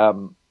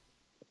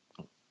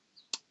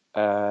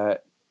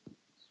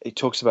 He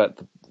talks about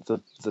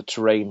the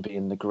terrain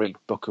being the great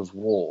book of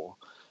war,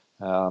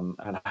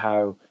 and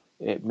how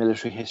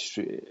military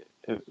history,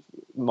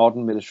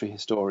 modern military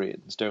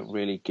historians don't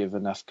really give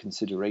enough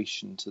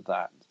consideration to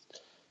that,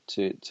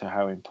 to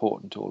how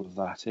important all of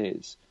that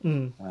is.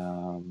 Here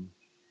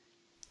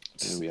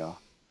we are.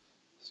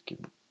 Just give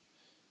it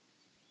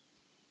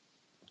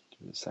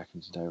a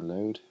second to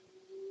download.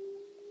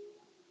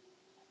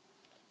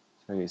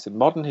 Okay, so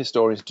modern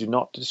historians do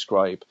not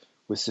describe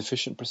with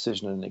sufficient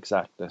precision and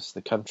exactness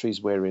the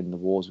countries wherein the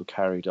wars were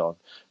carried on,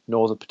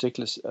 nor the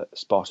particular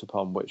spot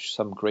upon which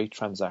some great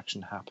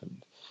transaction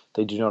happened.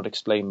 They do not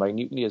explain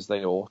minutely as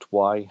they ought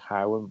why,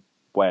 how, and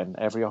when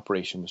every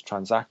operation was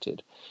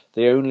transacted.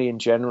 They only in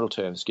general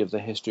terms give the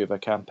history of a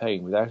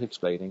campaign without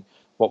explaining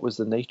what was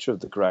the nature of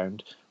the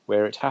ground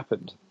where it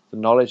happened. The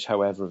knowledge,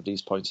 however, of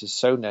these points is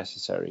so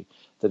necessary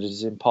that it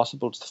is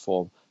impossible to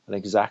form an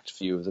exact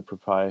view of the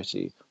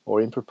propriety or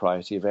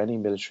impropriety of any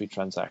military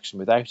transaction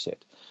without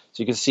it.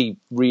 So you can see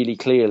really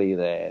clearly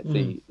there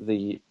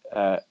the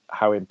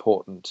how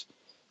important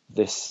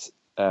this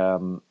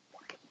the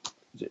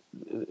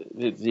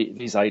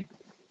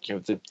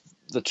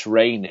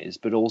terrain is,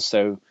 but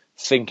also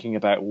thinking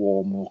about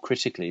war more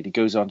critically. And he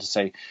goes on to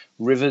say,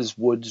 rivers,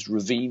 woods,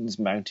 ravines,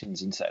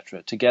 mountains,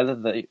 etc. Together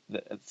they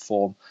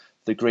form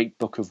the great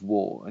book of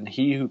war, and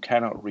he who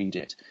cannot read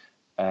it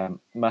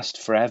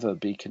must forever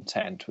be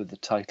content with the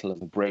title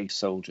of a brave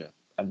soldier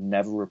and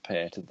never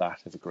repair to that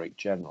of a great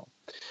general.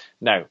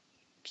 Now,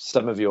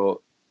 some of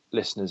your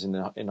listeners in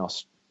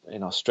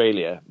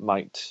Australia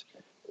might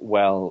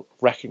well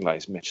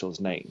recognise Mitchell's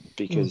name,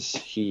 because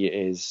he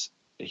was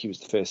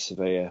the first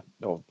surveyor,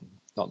 or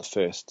not the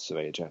first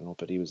surveyor general,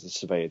 but he was the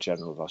surveyor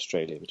general of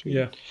Australia between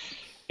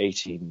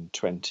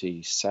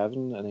 1827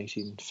 and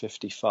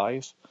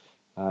 1855,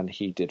 and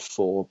he did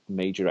 4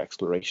 major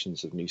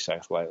explorations of New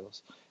South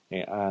Wales,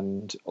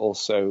 and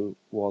also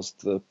was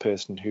the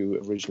person who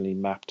originally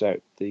mapped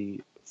out the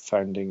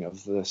founding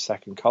of the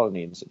second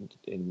colony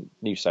in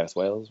New South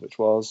Wales, which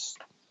was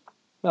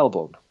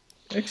Melbourne.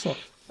 Excellent.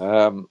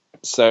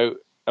 So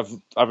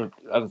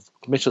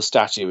Mitchell's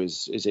statue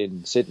is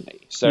in Sydney,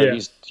 so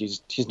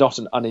he's not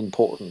an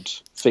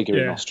unimportant figure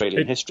in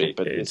Australian history,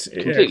 but it's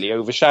completely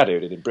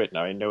overshadowed in Britain.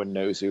 I mean, no one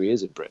knows who he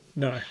is in Britain.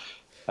 No,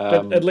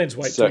 but it lends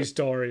weight to his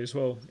diary as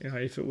well. You know,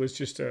 if it was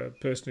just a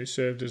person who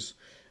served as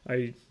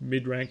a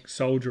mid-rank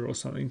soldier or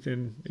something,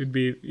 then it'd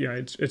be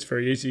it's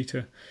very easy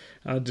to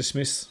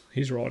dismiss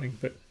his writing.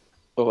 But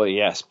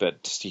yes,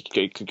 but he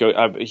could go.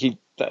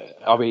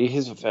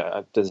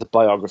 There's a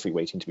biography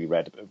waiting to be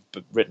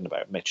written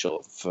about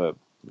Mitchell for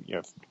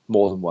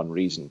more than one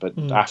reason. But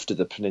after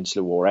the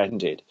Peninsular War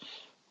ended,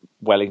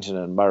 Wellington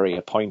and Murray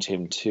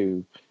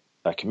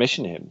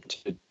commission him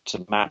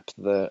to map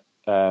the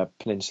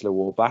Peninsular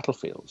War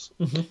battlefields.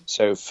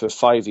 So for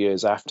 5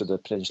 years after the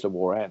Peninsular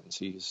War ends,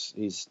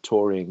 he's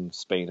touring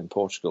Spain and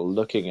Portugal,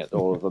 looking at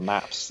all of the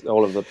maps,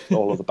 all of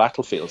the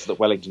battlefields that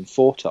Wellington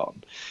fought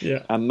on,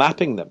 and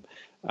mapping them.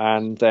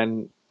 And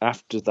then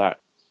after that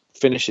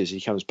finishes,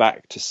 he comes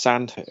back to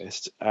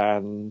Sandhurst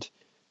and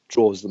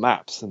draws the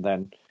maps. And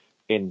then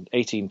in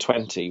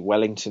 1820,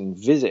 Wellington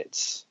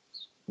visits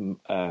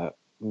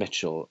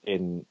Mitchell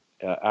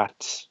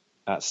at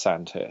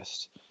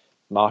Sandhurst.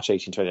 March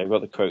 1820. I've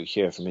got the quote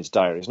here from his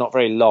diary. It's not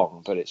very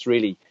long, but it's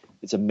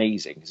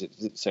amazing.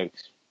 So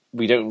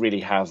we don't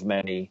really have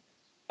many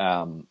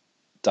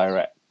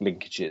direct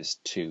linkages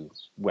to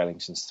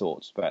Wellington's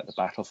thoughts about the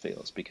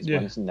battlefields, because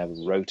Wellington never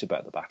wrote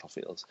about the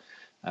battlefields.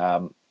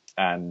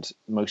 And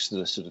most of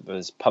the sort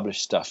of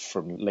published stuff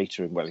from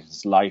later in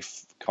Wellington's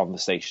life,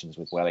 conversations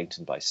with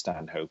Wellington by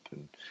Stanhope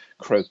and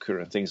Croker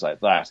and things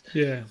like that.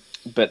 Yeah.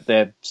 But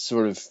they're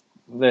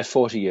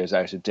 40 years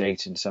out of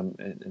date in some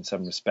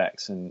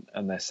respects, and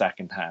they're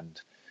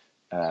secondhand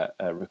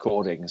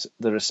recordings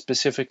that are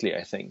specifically,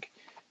 I think,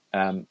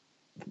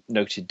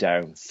 noted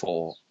down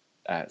for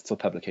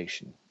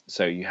publication.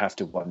 So you have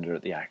to wonder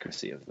at the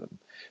accuracy of them.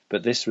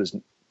 But this was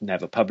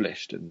never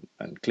published, and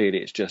clearly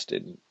it's just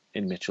in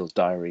Mitchell's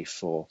diary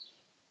for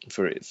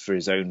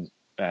his own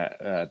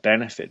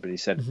benefit. But he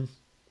said,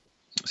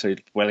 so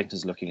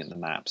Wellington's looking at the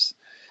maps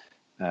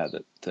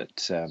that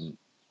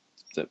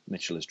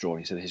Mitchell has drawn.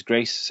 He said, His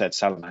Grace said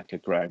Salamanca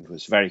ground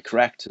was very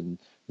correct, and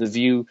the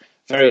view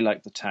very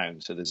like the town.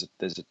 So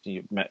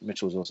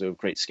Mitchell's also a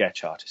great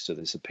sketch artist, so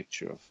there's a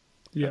picture of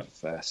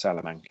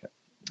Salamanca.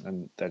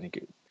 And then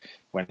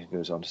when he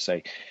goes on to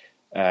say,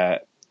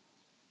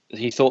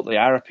 he thought the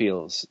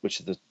Arapiles,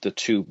 which are the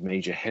two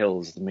major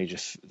hills, the major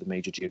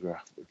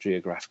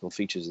geographical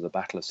features of the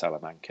Battle of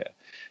Salamanca,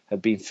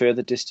 had been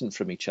further distant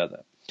from each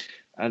other.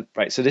 And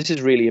so this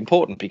is really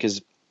important,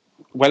 because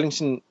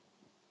Wellington,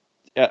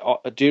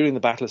 during the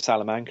Battle of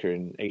Salamanca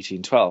in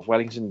 1812,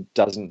 Wellington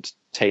doesn't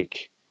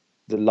take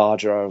the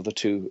larger of the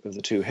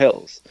two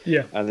hills.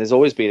 Yeah. And there's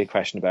always been a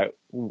question about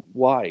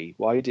why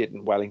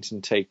didn't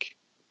Wellington take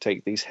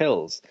these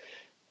hills?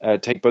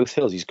 Take both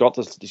hills. He's got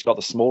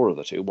the smaller of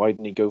the two. Why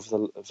didn't he go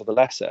for the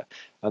lesser?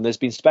 And there's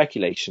been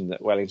speculation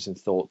that Wellington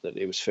thought that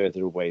it was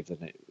further away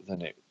than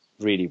it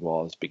really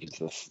was,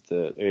 because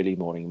the early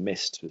morning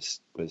mist was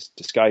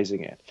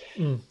disguising it.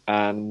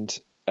 And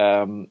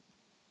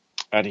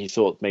and he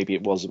thought maybe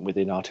it wasn't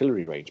within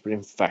artillery range, but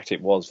in fact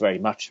it was very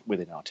much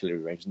within artillery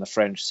range, and the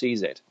French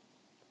seize it.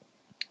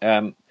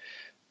 And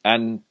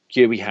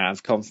here we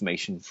have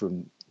confirmation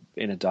from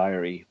in a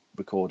diary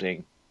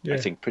recording, I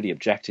think pretty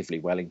objectively,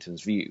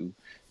 Wellington's view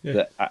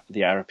that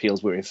the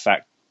Arapiles were in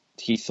fact,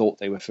 he thought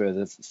they were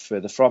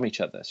further from each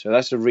other. So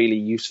that's a really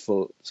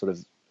useful sort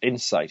of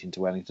insight into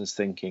Wellington's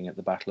thinking at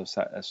the Battle of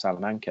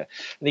Salamanca.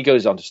 And he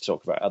goes on to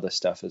talk about other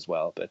stuff as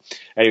well. But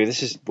anyway,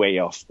 this is way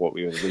off what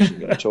we were originally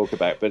going to talk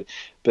about. But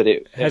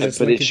it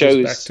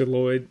shows back to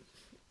Lloyd.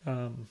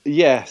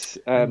 Yes,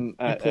 and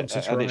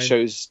it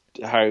shows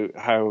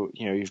how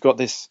you've got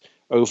this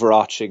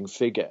overarching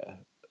figure,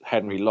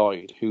 Henry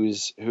Lloyd, who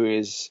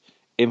is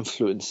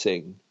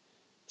influencing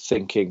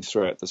thinking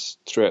throughout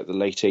the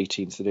late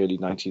 18th and early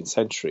 19th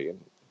century, and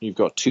you've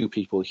got two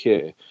people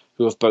here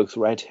who have both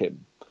read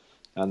him,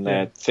 and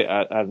and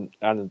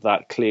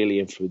that clearly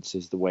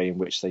influences the way in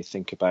which they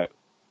think about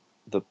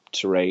the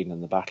terrain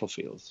and the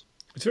battlefields.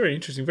 It's very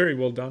interesting, very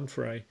well done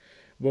for a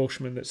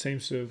Welshman that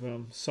seems to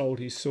have sold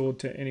his sword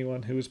to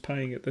anyone who was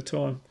paying at the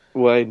time.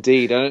 Well,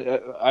 indeed,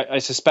 I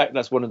suspect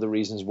that's one of the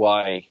reasons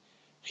why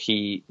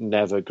he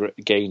never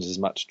gains as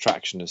much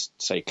traction as,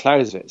 say,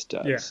 Clausewitz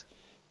does,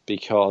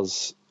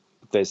 because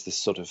there's this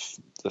sort of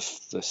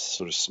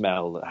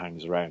smell that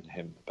hangs around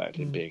him about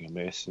him being a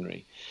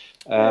mercenary.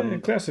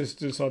 And Clausewitz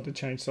decided to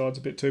change sides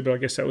a bit too, but I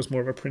guess that was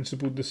more of a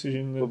principled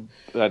decision.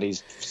 And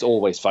he's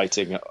always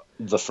fighting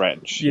the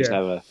French.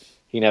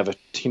 He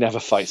never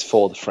fights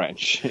for the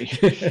French.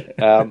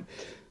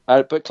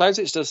 But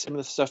Clausewitz does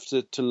similar stuff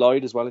to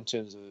Lloyd as well in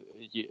terms of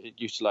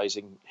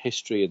utilising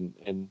history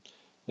in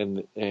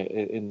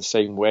the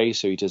same way.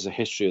 So he does a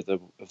history of the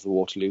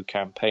Waterloo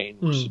campaign,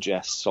 which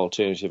suggests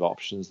alternative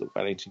options that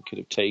Wellington could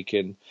have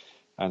taken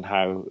and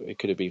how it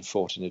could have been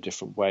fought in a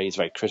different way. He's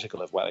very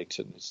critical of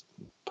Wellington. It's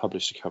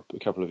published a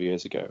couple of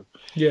years ago.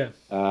 Yeah.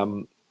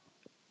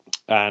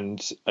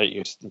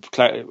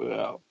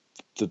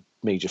 The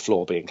major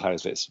flaw being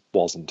Clausewitz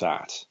wasn't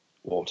at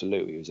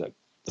Waterloo. He was at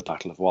the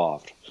Battle of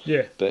Wavre.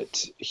 Yeah.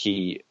 But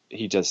he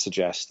does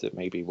suggest that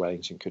maybe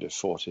Wellington could have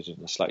fought it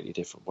in a slightly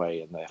different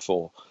way, and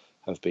therefore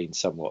have been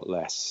somewhat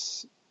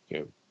less,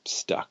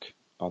 stuck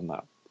on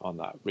that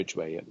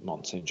ridgeway at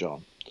Mont Saint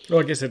John. Well,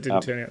 I guess it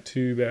didn't turn out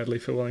too badly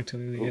for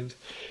Wellington in the end.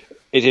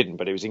 It didn't,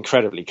 but it was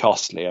incredibly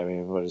costly. I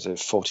mean, what is it,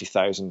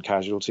 40,000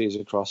 casualties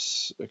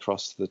across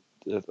the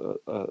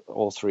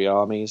all three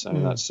armies? I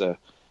mean, that's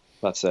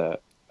a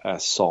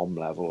Somme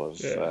level of.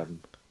 It's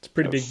a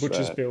pretty big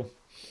butcher's bill.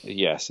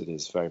 Yes, it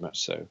is very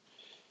much so.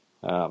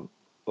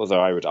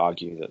 Although I would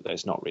argue that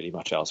there's not really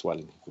much else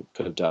Wellington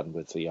could have done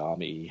with the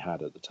army he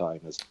had at the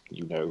time, as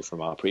you know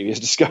from our previous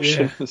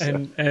discussion. Yeah,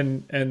 so.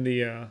 and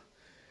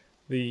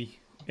the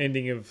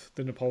ending of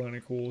the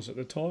Napoleonic Wars at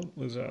the time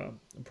was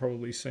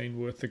probably seen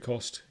worth the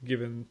cost,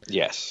 given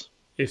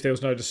if there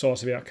was no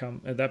decisive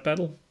outcome at that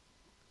battle.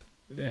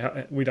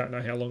 We don't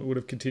know how long it would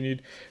have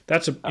continued.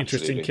 That's an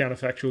interesting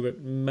counterfactual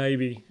that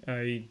maybe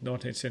a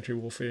 19th century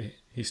warfare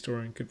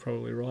historian could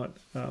probably write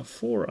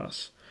for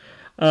us.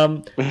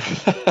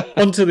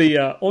 Onto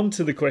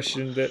the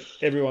question that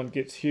everyone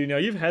gets, Huw. Now,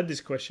 you've had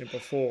this question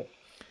before.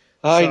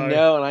 I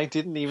know, and I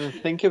didn't even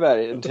think about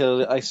it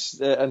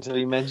until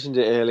you mentioned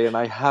it earlier, and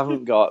I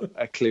haven't got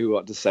a clue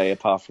what to say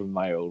apart from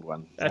my old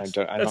one. I'm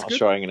not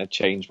sure I'm going to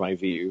change my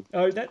view.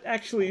 Oh, that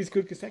actually is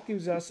good, because that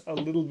gives us a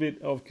little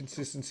bit of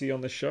consistency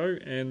on the show,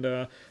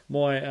 and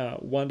my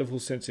wonderful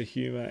sense of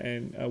humour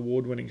and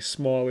award-winning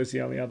smile is the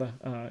only other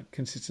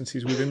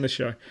consistencies within the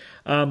show.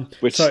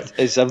 Which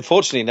is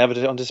unfortunately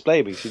never on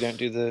display because you don't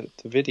do the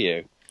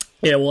video.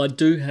 Yeah, well, I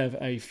do have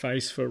a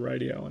face for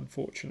radio,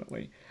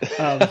 unfortunately.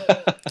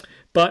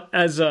 But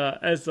as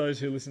those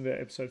who listen to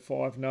episode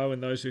 5 know,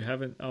 and those who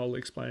haven't, I'll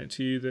explain it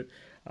to you that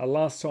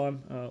last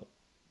time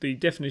the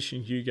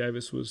definition Huw gave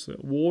us was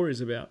that war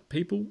is about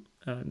people,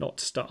 not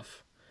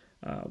stuff,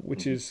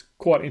 which is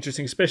quite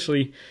interesting,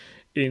 especially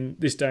in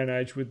this day and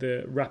age with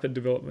the rapid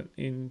development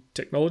in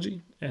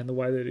technology and the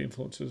way that it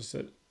influences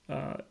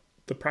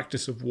the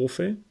practice of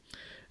warfare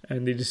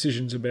and the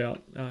decisions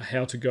about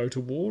how to go to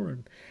war,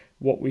 and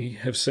what we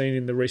have seen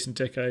in the recent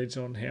decades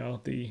on how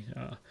the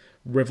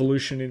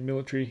revolution in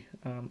military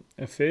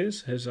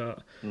affairs has, I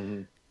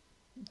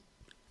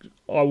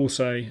will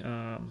say,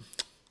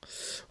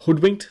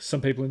 hoodwinked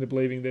some people into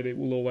believing that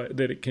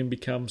it can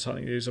become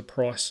something that is a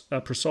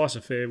precise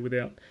affair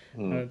without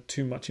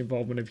too much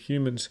involvement of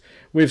humans.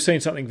 We've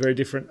seen something very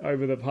different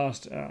over the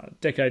past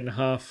decade and a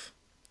half,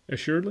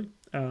 assuredly.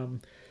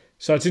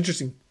 So it's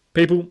interesting.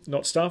 People,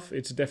 not stuff.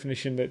 It's a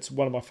definition that's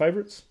one of my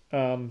favourites.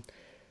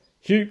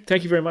 Huw,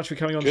 thank you very much for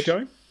coming on the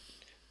show.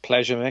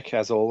 Pleasure, Mick,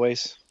 as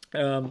always.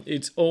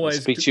 It's always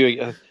I'll speak to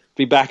you.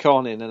 Be back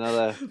on in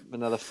another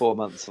 4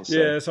 months or so.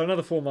 Yeah, so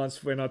another 4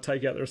 months when I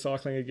take out the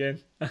recycling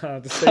again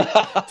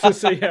to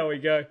see how we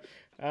go.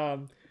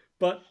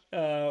 But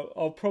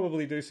I'll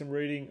probably do some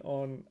reading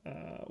on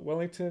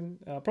Wellington.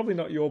 Probably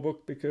not your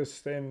book,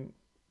 because then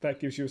that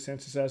gives you a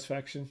sense of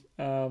satisfaction.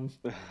 But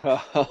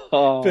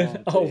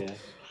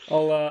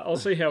I'll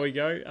see how we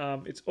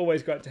go. It's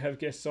always great to have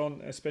guests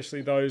on,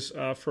 especially those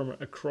from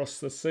across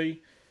the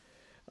sea.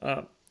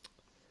 All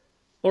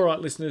right,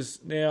 listeners.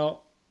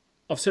 Now,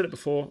 I've said it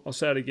before. I'll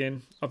say it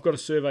again. I've got a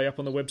survey up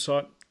on the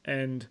website,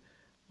 and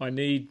I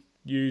need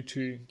you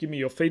to give me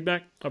your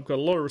feedback. I've got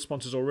a lot of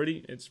responses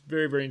already. It's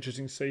very, very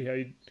interesting to see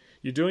how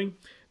you're doing.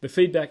 The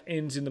feedback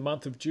ends in the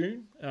month of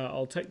June.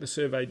 I'll take the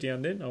survey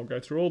down then. I'll go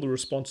through all the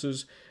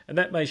responses, and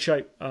that may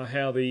shape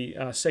how the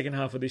second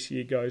half of this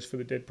year goes for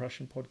the Dead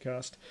Prussian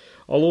podcast.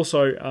 I'll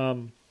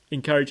also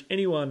encourage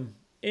anyone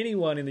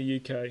in the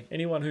UK,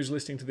 anyone who's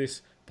listening to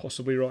this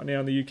possibly right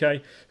now in the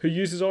UK, who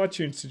uses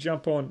iTunes to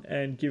jump on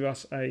and give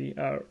us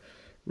a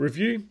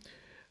review.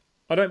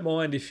 I don't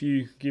mind if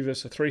you give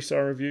us a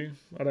 3-star review.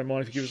 I don't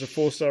mind if you give us a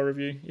 4-star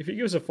review. If you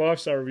give us a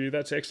 5-star review,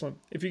 that's excellent.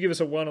 If you give us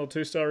a 1 or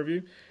 2-star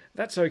review,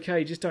 that's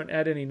okay. Just don't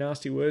add any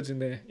nasty words in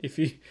there. If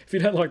you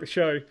don't like the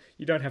show,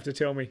 you don't have to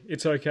tell me.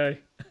 It's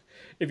okay.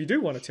 If you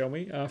do want to tell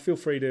me, feel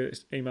free to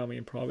email me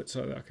in private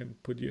so that I can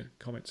put your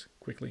comments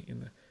quickly in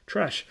the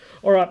trash.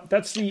 All right,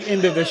 that's the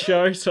end of the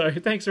show. So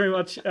thanks very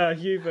much,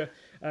 Huw, for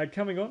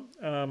coming on.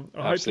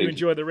 I hope you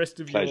enjoy the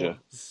rest of your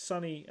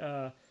sunny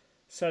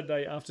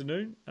Saturday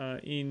afternoon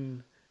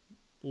in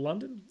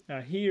London.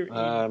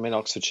 I'm in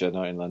Oxfordshire,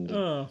 not in London.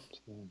 Oh,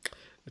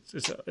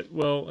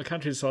 well, a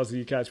country the size of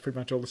the UK is pretty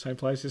much all the same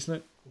place, isn't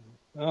it?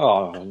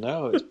 Oh,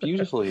 no, it's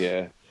beautiful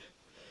here.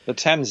 The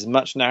Thames is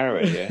much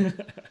narrower here.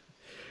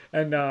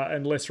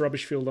 and less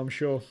rubbish filled, I'm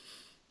sure.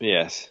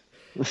 Yes.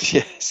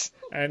 Yes.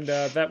 And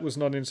that was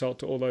not an insult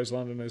to all those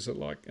Londoners that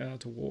like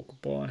to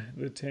walk by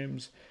the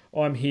Thames.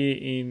 I'm here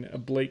in a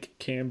bleak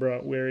Canberra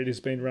where it has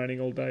been raining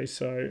all day,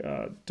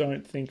 so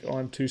don't think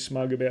I'm too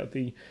smug about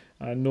the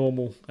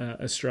normal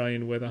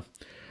Australian weather.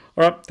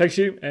 All right, thanks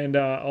you, and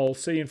I'll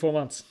see you in 4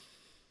 months.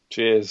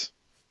 Cheers.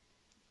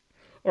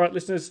 All right,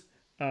 listeners,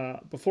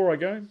 before I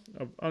go,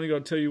 I've only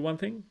got to tell you one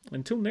thing.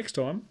 Until next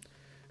time,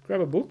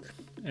 grab a book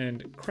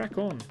and crack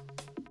on.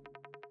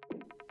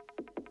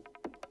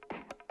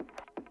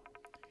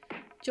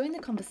 Join the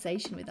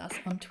conversation with us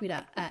on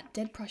Twitter at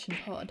Dead Prussian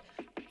Pod,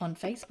 on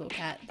Facebook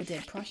at the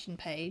Dead Prussian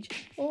page,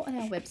 or on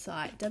our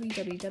website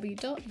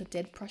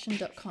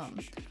www.thedeadprussian.com.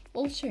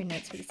 All show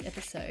notes for this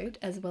episode,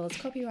 as well as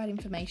copyright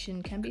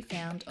information, can be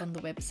found on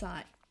the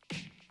website.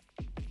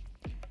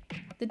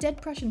 The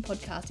Dead Prussian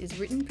podcast is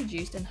written,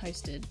 produced and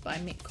hosted by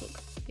Mick Cook.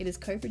 It is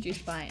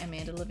co-produced by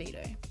Amanda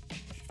Levito.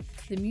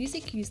 The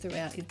music used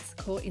throughout is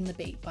Caught in the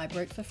Beat by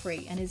Broke for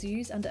Free and is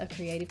used under a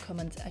Creative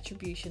Commons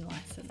Attribution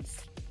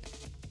license.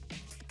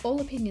 All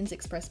opinions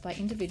expressed by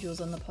individuals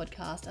on the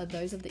podcast are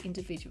those of the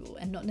individual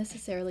and not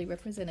necessarily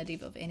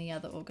representative of any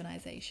other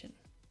organisation.